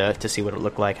one to see what it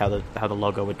looked like, how the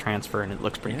logo would transfer, and it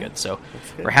looks pretty good. So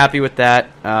we're happy with that.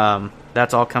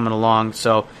 That's all coming along.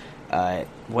 So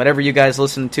whatever you guys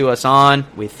listen to us on,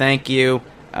 we thank you.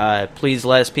 Please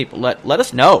let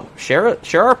us know. Share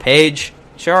our page,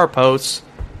 share our posts.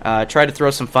 Try to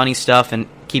throw some funny stuff and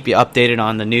keep you updated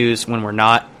on the news when we're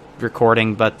not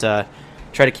recording, but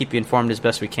try to keep you informed as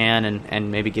best we can,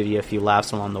 and maybe give you a few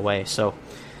laughs along the way. So,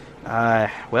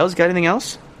 Wales, got anything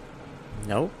else?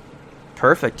 No.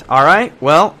 Perfect. All right.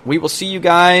 Well, we will see you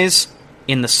guys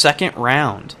in the second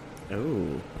round.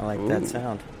 Ooh, I like that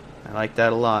sound. I like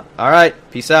that a lot. All right.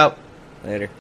 Peace out. Later.